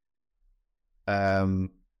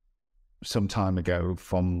some time ago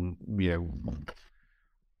from,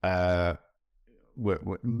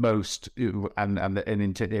 most, and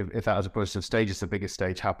if that was a process of stages, the biggest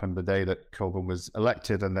stage happened the day that Corbyn was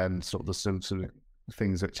elected, and then sort of the sort of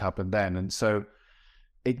things which happened then. And so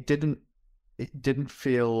it didn't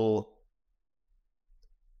feel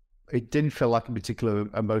like a particular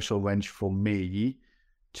emotional wrench for me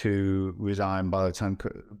to resign by the time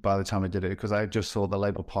I did it, because I just saw the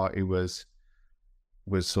Labour Party was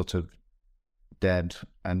sort of dead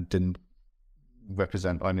and didn't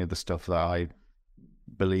represent any of the stuff that I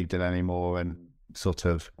believed in anymore, and sort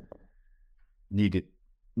of needed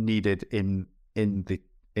in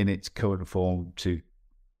its current form to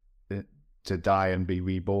die and be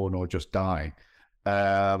reborn, or just die.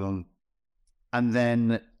 And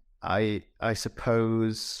then I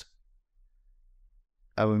suppose,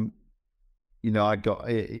 I got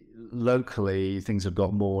locally, things have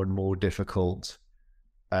got more and more difficult,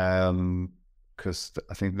 because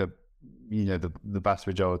I think that the vast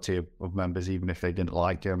majority of members, even if they didn't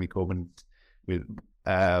like Jeremy Corbyn,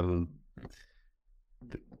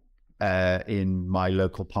 in my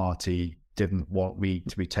local party, didn't want me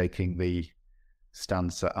to be taking the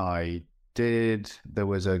stance that I did. There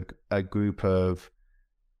was a group of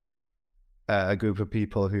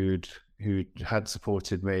people who had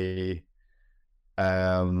supported me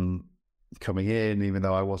coming in, even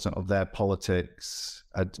though I wasn't of their politics.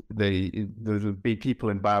 There would be people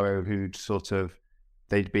in Barrow who'd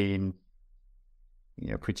they'd been,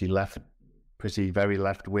 very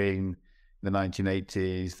left wing in the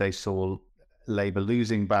 1980s. They saw Labour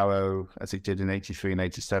losing Barrow, as it did in 83 and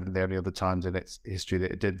 87, the only other times in its history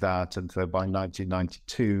that it did that. And so by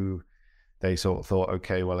 1992, they sort of thought,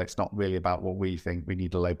 okay, well, it's not really about what we think. We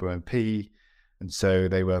need a Labour MP. And so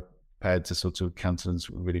they were prepared to sort of candidates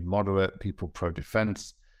really moderate people,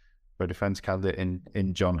 pro-defence candidate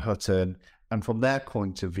in John Hutton. And from their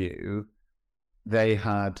point of view, they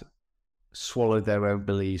had swallowed their own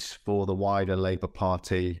beliefs for the wider Labour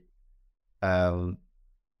Party, for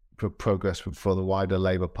progress for the wider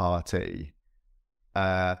Labour Party.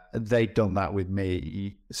 They'd done that with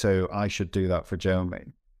me, so I should do that for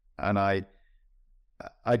Jeremy. And I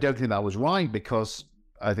don't think that was right, because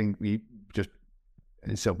I think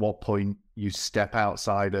it's at what point you step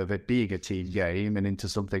outside of it being a team game and into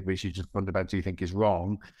something which you just fundamentally think is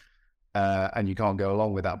wrong, and you can't go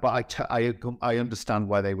along with that. But I understand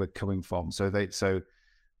where they were coming from.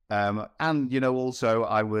 And also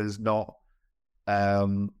I was not,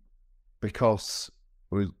 because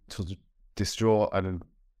we were sort of distraught and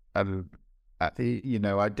I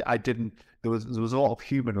didn't. There was a lot of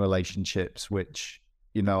human relationships which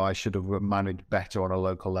I should have managed better on a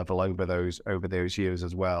local level over those years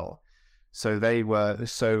as well. So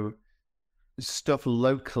stuff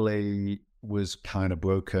locally was kind of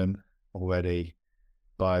broken already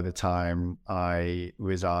by the time I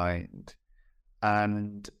resigned,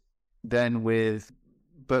 and then with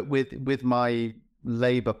my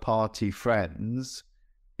Labour Party friends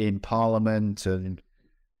in Parliament, and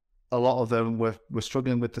a lot of them were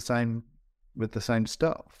struggling with the same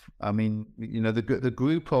stuff. I mean, the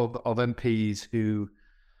group of MPs who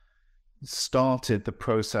started the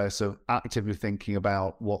process of actively thinking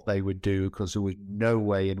about what they would do, because there was no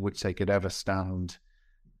way in which they could ever stand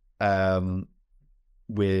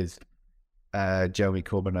with Jeremy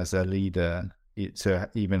Corbyn as their leader to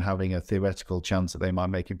even having a theoretical chance that they might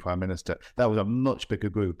make him prime minister. That was a much bigger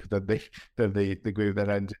group than the group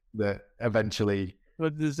that eventually.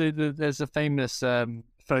 But there's a famous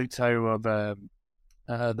photo of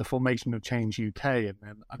the formation of Change UK, and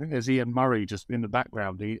then I think there's Ian Murray just in the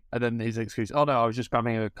background. And then his excuse, "Oh no, I was just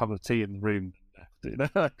having a cup of tea in the room.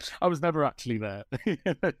 I was never actually there."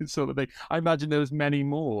 Sort of thing. I imagine there was many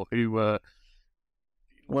more who were.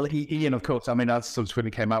 Well, Ian, of course. I mean, as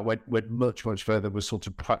subsequently came out, went much further. Was sort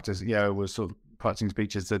of was sort of practicing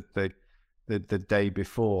speeches the day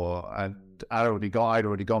before, and I'd already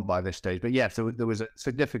gone by this stage. But yes, there was a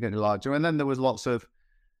significantly larger, and then there was lots of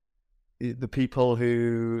the people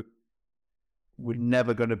who were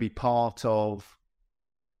never going to be part of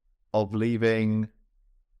leaving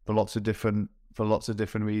for lots of different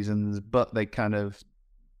reasons, but they kind of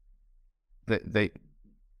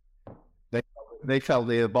they felt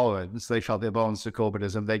the abhorrence. They felt the abhorrence to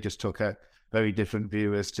Corbynism. They just took a very different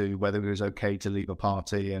view as to whether it was okay to leave a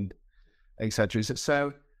party and etc.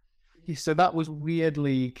 So that was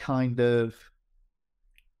weirdly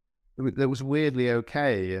that was weirdly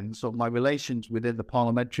okay. And sort of my relations within the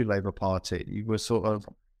Parliamentary Labour Party were sort of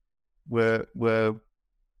were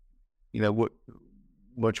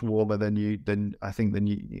much warmer than you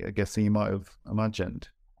might have imagined.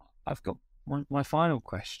 I've got my final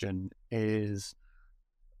question is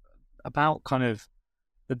about kind of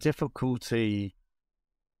the difficulty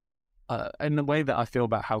in the way that I feel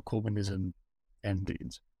about how Corbynism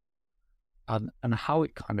ended, and how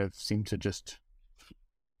it kind of seemed to just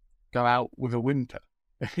go out with a whimper.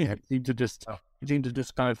 It seemed to just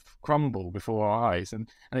kind of crumble before our eyes, and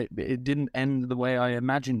it didn't end the way I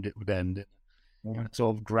imagined it would end. A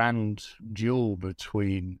sort of grand duel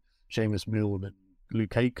between Seamus Milne and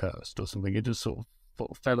Luke Akehurst or something. It just sort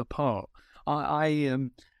of fell apart. I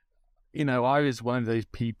was one of those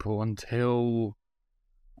people until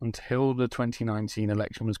the 2019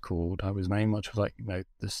 election was called. I was very much like,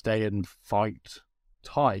 the stay and fight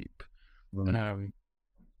type,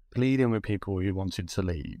 pleading with people who wanted to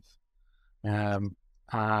leave,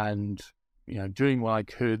 and doing what I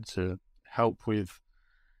could to help with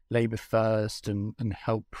Labour First and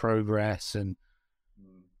help progress, and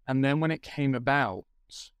then when it came about,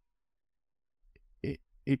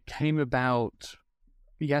 it came about,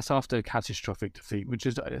 yes, after a catastrophic defeat, which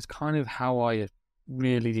is kind of how I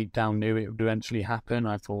really deep down knew it would eventually happen.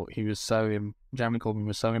 I thought Jeremy Corbyn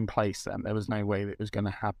was so in place that there was no way that it was going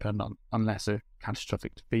to happen unless a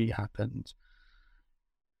catastrophic defeat happened.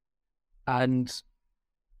 And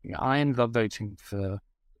I ended up voting for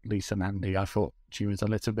Lisa Nandy. I thought she was a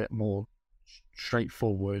little bit more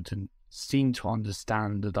straightforward and seemed to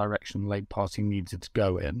understand the direction the Labour Party needed to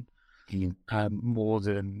go in, more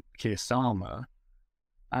than Keir Starmer.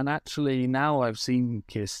 And actually, now I've seen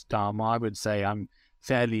Keir Starmer, I would say I'm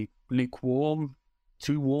fairly lukewarm,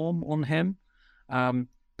 too warm on him.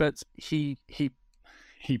 But he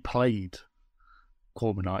played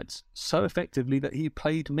Corbynites so effectively that he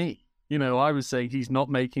played me. I would say he's not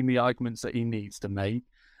making the arguments that he needs to make.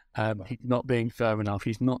 He's not being firm enough.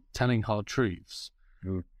 He's not telling hard truths.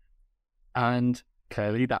 And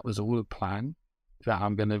clearly that was all a plan, that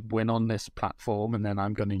I'm going to win on this platform and then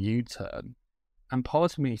I'm going to U-turn. And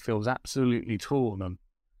part of me feels absolutely torn. And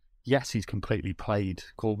yes, he's completely played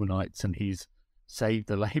Corbynites and he's saved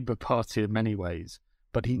the Labour Party in many ways.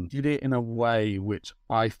 But he did it in a way which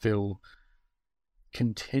I feel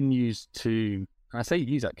continues to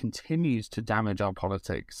damage our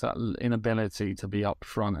politics, that inability to be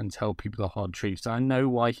upfront and tell people the hard truths. I know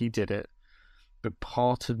why he did it, but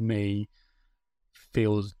part of me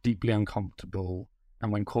feels deeply uncomfortable.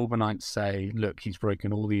 And when Corbynites say, look, he's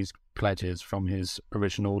broken all these pledges from his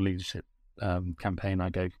original leadership campaign, I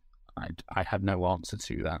go, I have no answer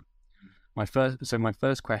to that. My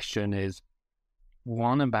first question is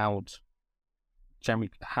one about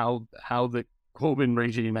how the Corbyn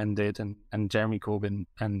regime ended, and Jeremy Corbyn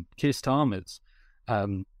and Keir Starmer's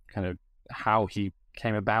kind of how he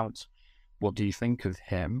came about. What do you think of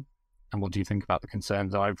him, and what do you think about the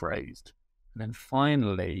concerns I've raised? And then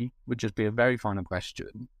finally, would just be a very final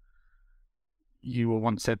question. You were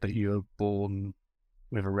once said that you were born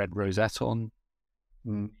with a red rosette on.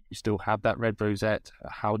 You still have that red rosette.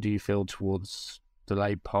 How do you feel towards the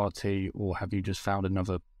Labour Party, or have you just found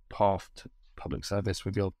another path to public service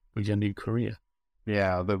with your new career?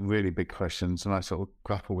 Yeah, they're really big questions, and I sort of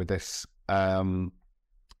grapple with this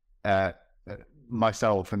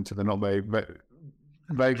myself, and to the not very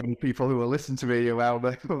very many people who will listen to me around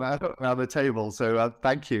the table. So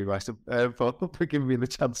thank you, for giving me the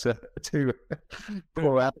chance to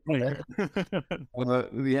pour out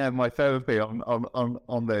my therapy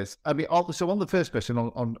on this. I mean, so on the first question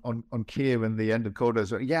on Keir and the end of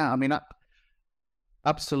quarters, yeah, I mean,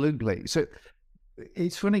 absolutely. So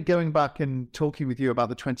it's funny going back and talking with you about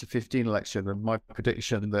the 2015 election and my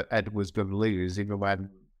prediction that Ed was going to lose, even when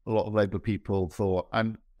a lot of Labour people thought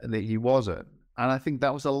and that he wasn't. And I think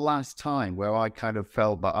that was the last time where I kind of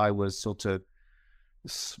felt that I was sort of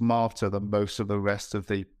smarter than most of the rest of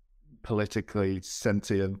the politically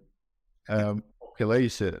sentient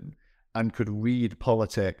population and could read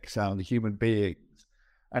politics and human beings.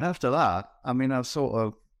 And after that, I mean, I sort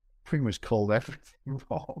of pretty much called everything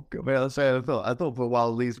wrong. I mean, I thought for a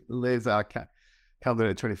while Liz, our candidate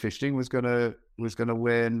in 2015, was gonna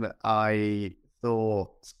win. I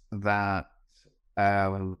thought that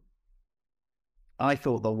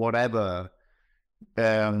whatever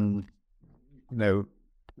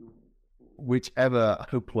whichever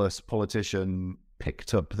hopeless politician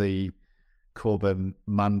picked up the Corbyn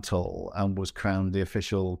mantle and was crowned the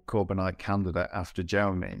official Corbynite candidate after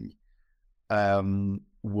Jeremy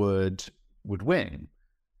would win,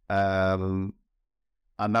 and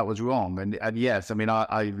that was wrong. And yes, I mean,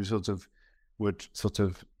 I would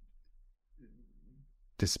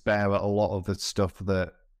despair at a lot of the stuff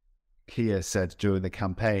that Keir said during the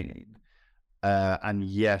campaign. And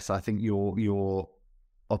yes, I think your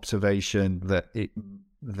observation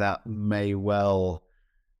that may well,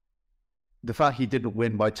 the fact he didn't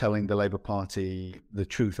win by telling the Labour Party the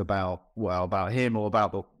truth about him or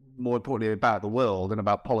more importantly about the world and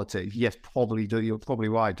about politics. Yes, you're probably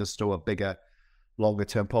right. There's still a bigger, longer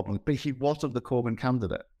term problem. But he wasn't the Corbyn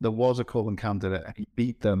candidate. There was a Corbyn candidate, and he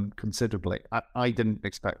beat them considerably. I didn't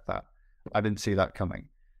expect that. I didn't see that coming.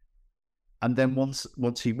 And then once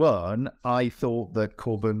he won, I thought that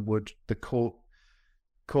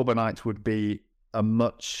Corbynites would be a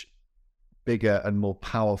much bigger and more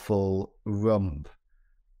powerful rump,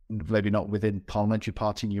 maybe not within parliamentary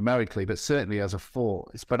party numerically, but certainly as a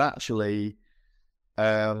force. But actually,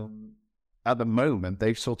 at the moment,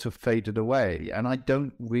 they've sort of faded away, and I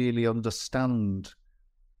don't really understand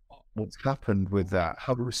what's happened with that.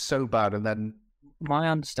 How it was so bad, and then my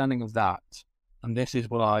understanding of that, and this is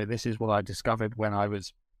what I discovered when I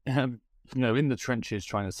was, in the trenches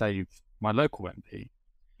trying to save my local MP.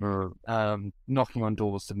 Knocking on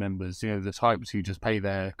doors to members, the types who just pay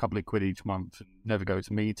their couple of quid each month and never go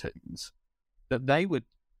to meetings, that they would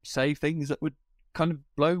say things that would kind of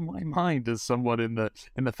blow my mind as someone in the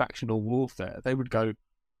factional warfare. They would go,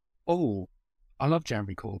 "Oh, I love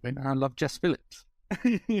Jeremy Corbyn and I love Jess Phillips."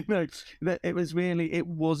 It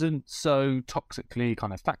wasn't so toxically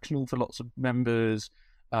kind of factional for lots of members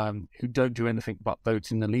who don't do anything but vote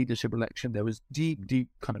in the leadership election. There was deep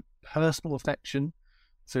kind of personal affection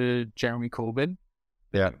to Jeremy Corbyn.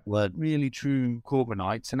 Weren't really true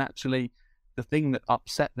Corbynites, and actually the thing that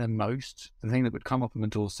upset them most, the thing that would come up on the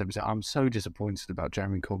doorstep is that I'm so disappointed about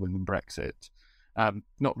Jeremy Corbyn and Brexit,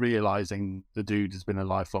 not realising the dude has been a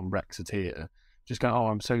lifelong Brexiteer, just going,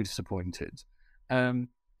 I'm so disappointed.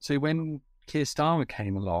 So when Keir Starmer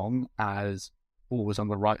came along as always on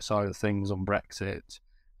the right side of things on Brexit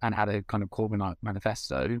and had a kind of Corbynite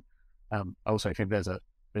manifesto, I also think there's a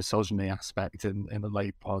misogyny aspect in the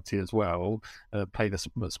Labour Party as well, played a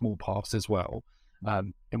small part as well,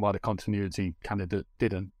 in why the continuity candidate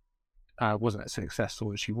wasn't as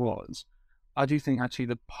successful as she was. I do think actually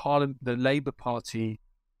the Labour Party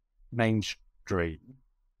mainstream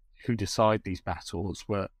who decide these battles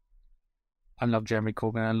were, I love Jeremy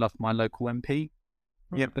Corbyn, I love my local MP.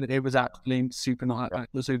 Yeah, but it was actually super not.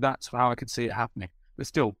 So that's how I could see it happening. But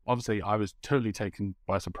still, obviously, I was totally taken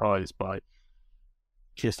by surprise by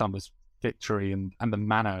Keir Starmer's victory and the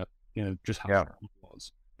manner, just how it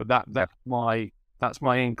was. But that's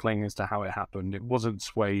my inkling as to how it happened. It wasn't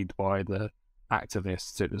swayed by the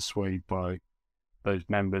activists. It was swayed by those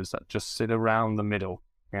members that just sit around the middle.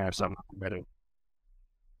 Some in the middle.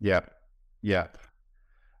 Yeah.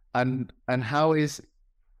 And how is,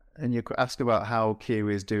 and you asked about how Keir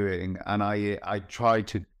is doing, and I try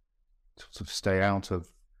to sort of stay out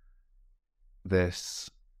of this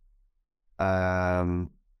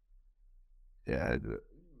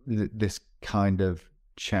this kind of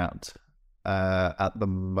chat at the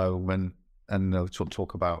moment, and I'll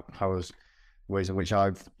talk about ways in which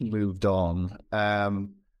I've moved on.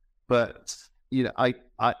 But I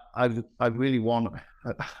really want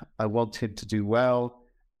him to do well.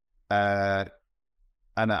 And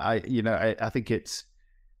I think it's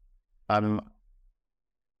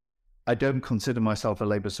I don't consider myself a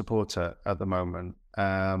Labour supporter at the moment,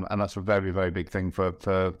 and that's a very, very big thing for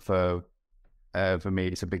me.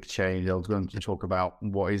 It's a big change. I was going to talk about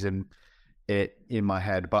what is in my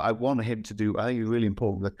head, but I want him to do. I think it's really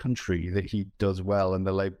important the country that he does well, and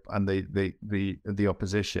the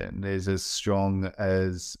opposition is as strong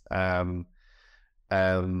as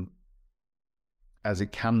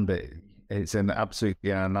it can be. It's an absolutely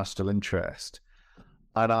national interest,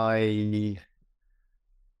 and I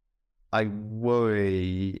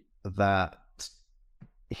worry that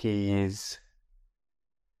he's.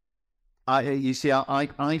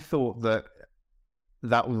 I thought that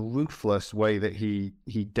ruthless way that he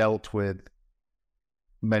dealt with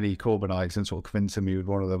many Corbynites and sort of convinced him he was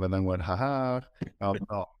one of them, and then went, "Ha I'm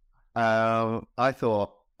not." I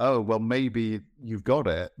thought, oh well, maybe you've got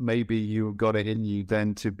it. Maybe you've got it in you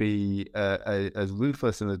then to be as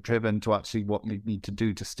ruthless and as driven to actually what you need to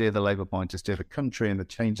do to steer the Labour Party, to steer the country and the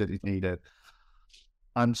change that is needed.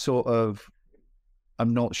 I'm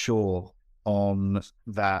not sure on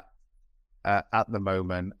that at the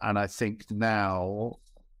moment, and I think now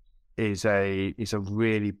is a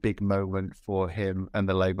really big moment for him and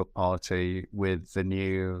the Labour Party with the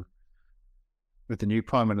new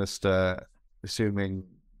Prime Minister, assuming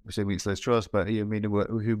it's Liz Truss, but I mean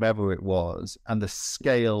whomever it was, and the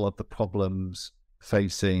scale of the problems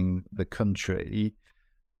facing the country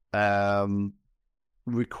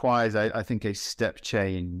requires, I think, a step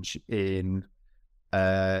change in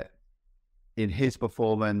his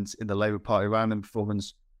performance, in the Labour Party around him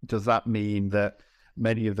performance. Does that mean that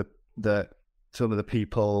many of some of the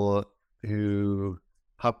people who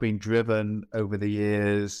have been driven over the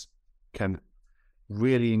years can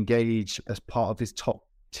really engage as part of his top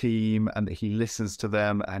team, and that he listens to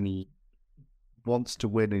them and he wants to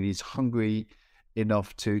win and he's hungry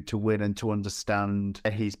enough to win and to understand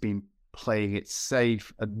that he's been playing it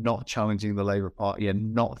safe and not challenging the Labour Party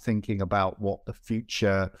and not thinking about what the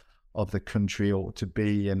future of the country ought to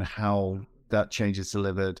be and how that change is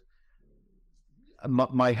delivered.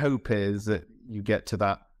 My hope is that you get to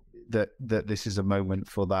that this is a moment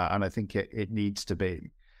for that, and I think it needs to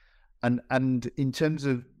be. And in terms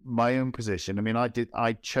of my own position, I mean,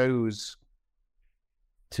 I chose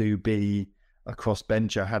to be a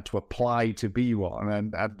crossbencher. I had to apply to be one,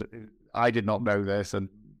 and I did not know this, and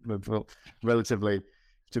relatively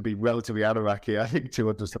Anunnaki, I think, to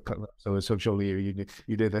understand. So surely you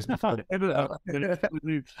do this. Well,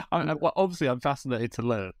 obviously, I'm fascinated to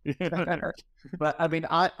learn. But I mean,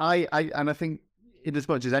 I think, in as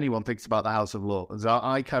much as anyone thinks about the House of Lords,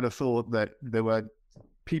 I kind of thought that there were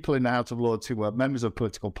people in the House of Lords who were members of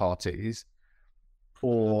political parties,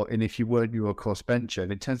 and if you weren't, you were a crossbencher.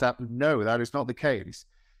 And it turns out, no, that is not the case.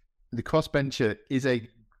 The crossbencher is a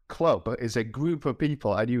club, is a group of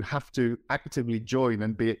people, and you have to actively join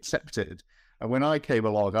and be accepted. And when I came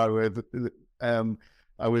along, I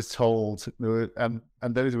was told, and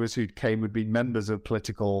those of us who came would be members of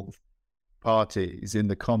political parties in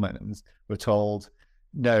the Commons, were told,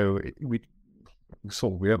 no, we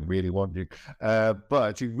don't really want you,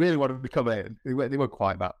 but you really wanted to come in. They weren't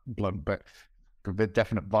quite that blunt, but the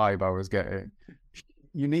definite vibe I was getting.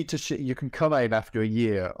 You need to you can come in after a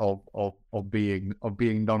year of being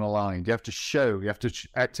non-aligned. You have to show. You have to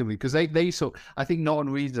actively, because they sort, I think not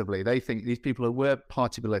unreasonably, they think these people were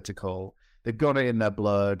party political. They've got it in their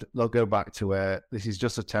blood. They'll go back to it. This is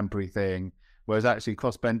just a temporary thing. Whereas actually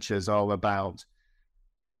crossbenchers are about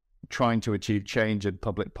trying to achieve change in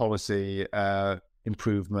public policy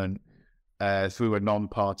improvement through a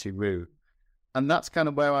non-party route. And that's kind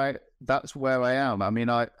of where I am. I mean,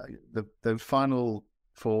 the final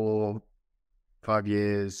 4-5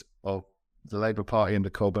 years of the Labour Party and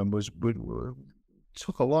the Corbyn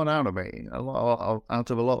took a lot out of me,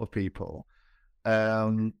 out of a lot of people,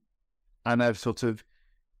 and I've sort of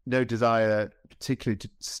no desire particularly to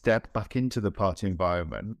step back into the party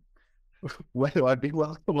environment. Whether I'd be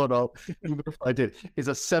welcome or not, even if I did, is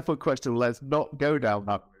a separate question. Let's not go down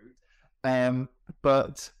that route.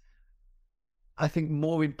 But I think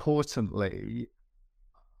more importantly,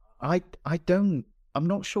 I'm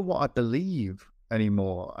not sure what I believe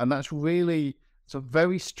anymore. And it's a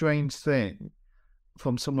very strange thing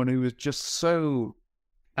from someone who was just so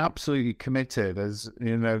absolutely committed, as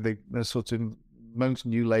you know, the sort of most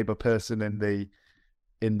new Labour person in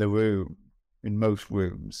the room, in most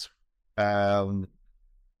rooms. And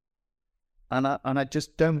I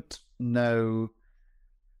just don't know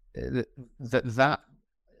that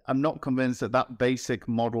I'm not convinced that basic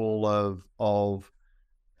model of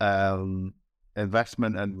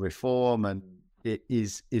investment and reform and it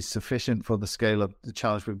is sufficient for the scale of the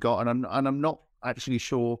challenge we've got, and I'm not actually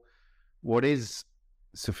sure what is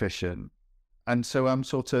sufficient. And so I'm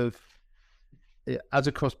sort of, as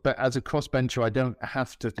a crossbencher, I don't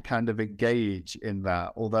have to kind of engage in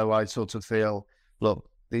that. Although I sort of feel, look,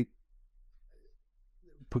 the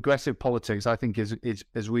progressive politics, I think,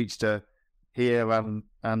 has reached here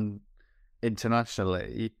and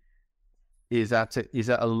internationally is at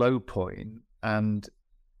a low point. And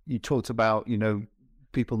you talked about,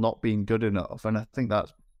 people not being good enough, and I think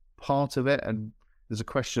that's part of it. And there's a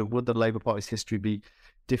question of, would the Labour Party's history be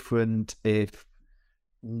different if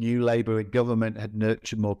New Labour in government had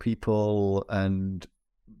nurtured more people and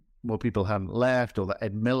more people hadn't left, or that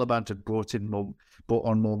Ed Miliband had brought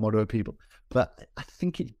on more moderate people? But I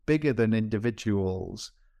think it's bigger than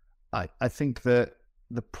individuals. I think that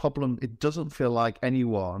the problem, it doesn't feel like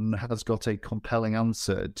anyone has got a compelling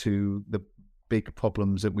answer to the big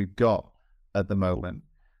problems that we've got at the moment.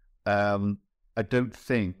 I don't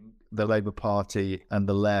think the Labour Party and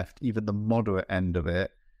the left, even the moderate end of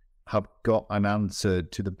it, have got an answer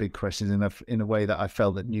to the big questions in a way that I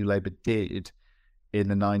felt that New Labour did in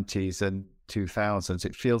the 90s and 2000s.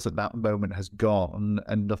 It feels that moment has gone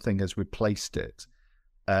and nothing has replaced it.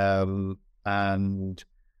 And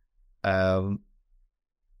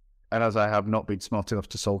as I have not been smart enough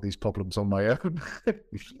to solve these problems on my own,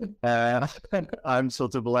 I'm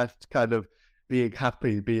sort of left kind of being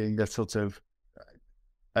happy, being a sort of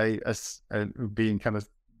being kind of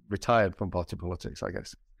retired from party politics, I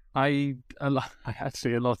guess. I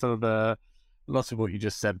actually, a lot of what you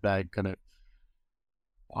just said there, kind of,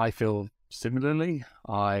 I feel similarly.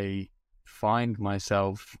 I find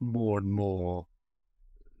myself more and more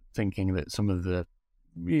thinking that some of the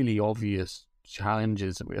really obvious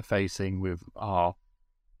challenges that we're facing with our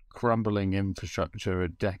crumbling infrastructure, a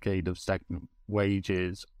decade of stagnant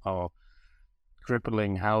wages, our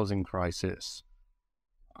crippling housing crisis,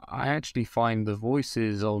 I actually find the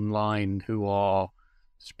voices online who are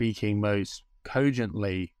speaking most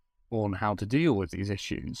cogently on how to deal with these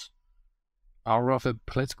issues are of a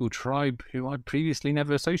political tribe who I'd previously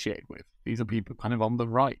never associated with. These are people kind of on the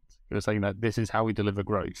right who are saying that this is how we deliver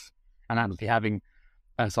growth, and actually having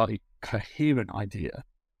a slightly coherent idea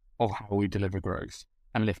of how we deliver growth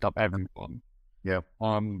and lift up everyone. Yeah.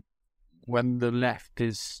 When the left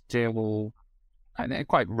is still, and they're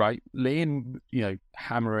quite rightly, in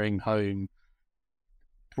hammering home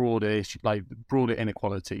broader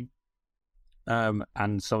inequality,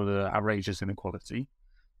 and some of the outrageous inequality.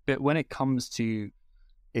 But when it comes to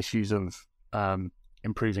issues of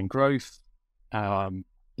improving growth,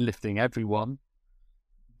 lifting everyone,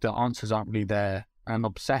 the answers aren't really there. An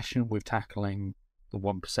obsession with tackling the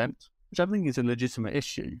 1%, which I think is a legitimate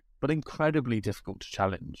issue, but incredibly difficult to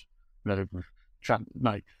challenge.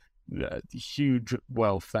 Huge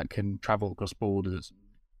wealth that can travel across borders.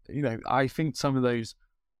 I think some of those,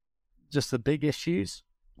 just the big issues,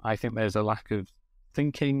 I think there's a lack of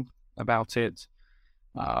thinking about it.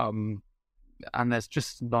 And there's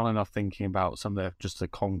just not enough thinking about some of the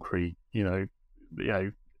concrete,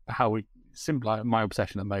 how we, simple, my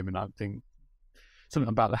obsession at the moment, I think, something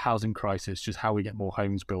about the housing crisis, just how we get more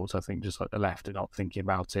homes built. I think just like the left are not thinking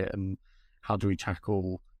about it, and how do we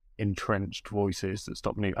tackle entrenched voices that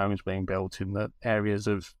stop new homes being built in the areas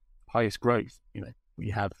of highest growth. We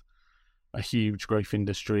have a huge growth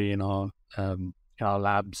industry in our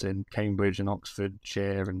labs in Cambridge and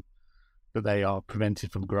Oxfordshire, but they are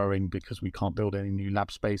prevented from growing because we can't build any new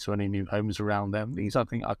lab space or any new homes around them. These, I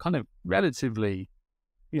think, are kind of relatively,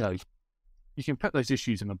 you can put those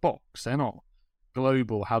issues in a box. They're not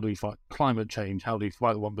global, how do we fight climate change, how do we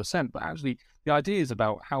fight the 1%, but actually the idea is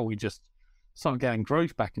about how we just start getting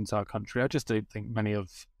growth back into our country. I just don't think many of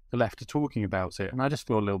the left are talking about it, and I just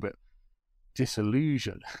feel a little bit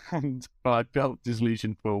disillusioned. But I felt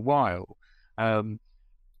disillusioned for a while, and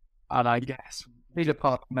I guess Labour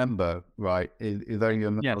Party member, right?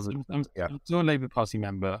 I'm still a Labour Party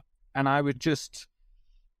member, and I would just,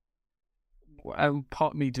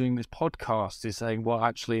 part of me doing this podcast is saying, well,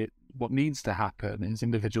 actually, what needs to happen is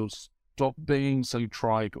individuals stop being so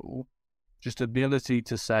tribal. Just ability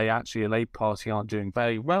to say, actually, a Labour Party aren't doing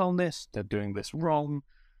very well on this, they're doing this wrong,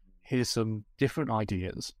 here's some different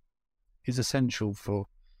ideas, is essential for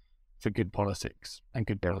good politics and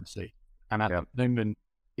good policy. And at the moment,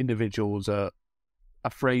 individuals are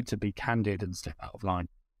afraid to be candid and step out of line.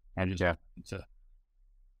 And just to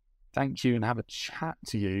thank you and have a chat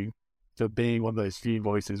to you for being one of those few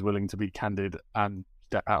voices willing to be candid and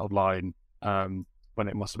step out of line when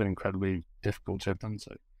it must have been incredibly difficult to have done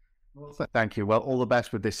so. Well, thank you. Well, all the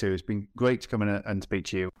best with this series. It's been great to come in and speak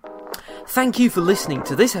to you. Thank you for listening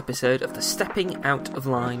to this episode of the Stepping Out of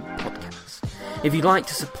Line podcast. If you'd like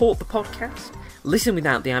to support the podcast, listen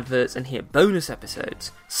without the adverts and hear bonus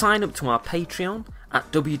episodes, sign up to our Patreon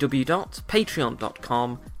at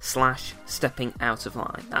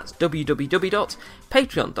www.patreon.com/steppingoutofline. That's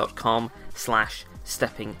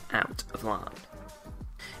www.patreon.com/steppingoutofline.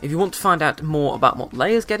 If you want to find out more about what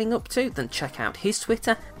Leo's getting up to, then check out his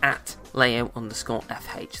Twitter at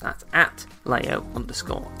Leo_FH. That's at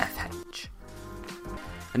Leo_FH.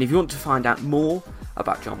 And if you want to find out more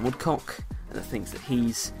about John Woodcock and the things that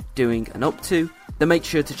he's doing and up to, then make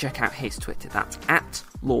sure to check out his Twitter. That's at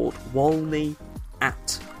Lord Walney,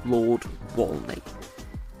 at Lord Walney.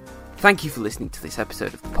 Thank you for listening to this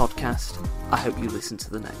episode of the podcast. I hope you listen to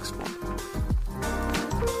the next one.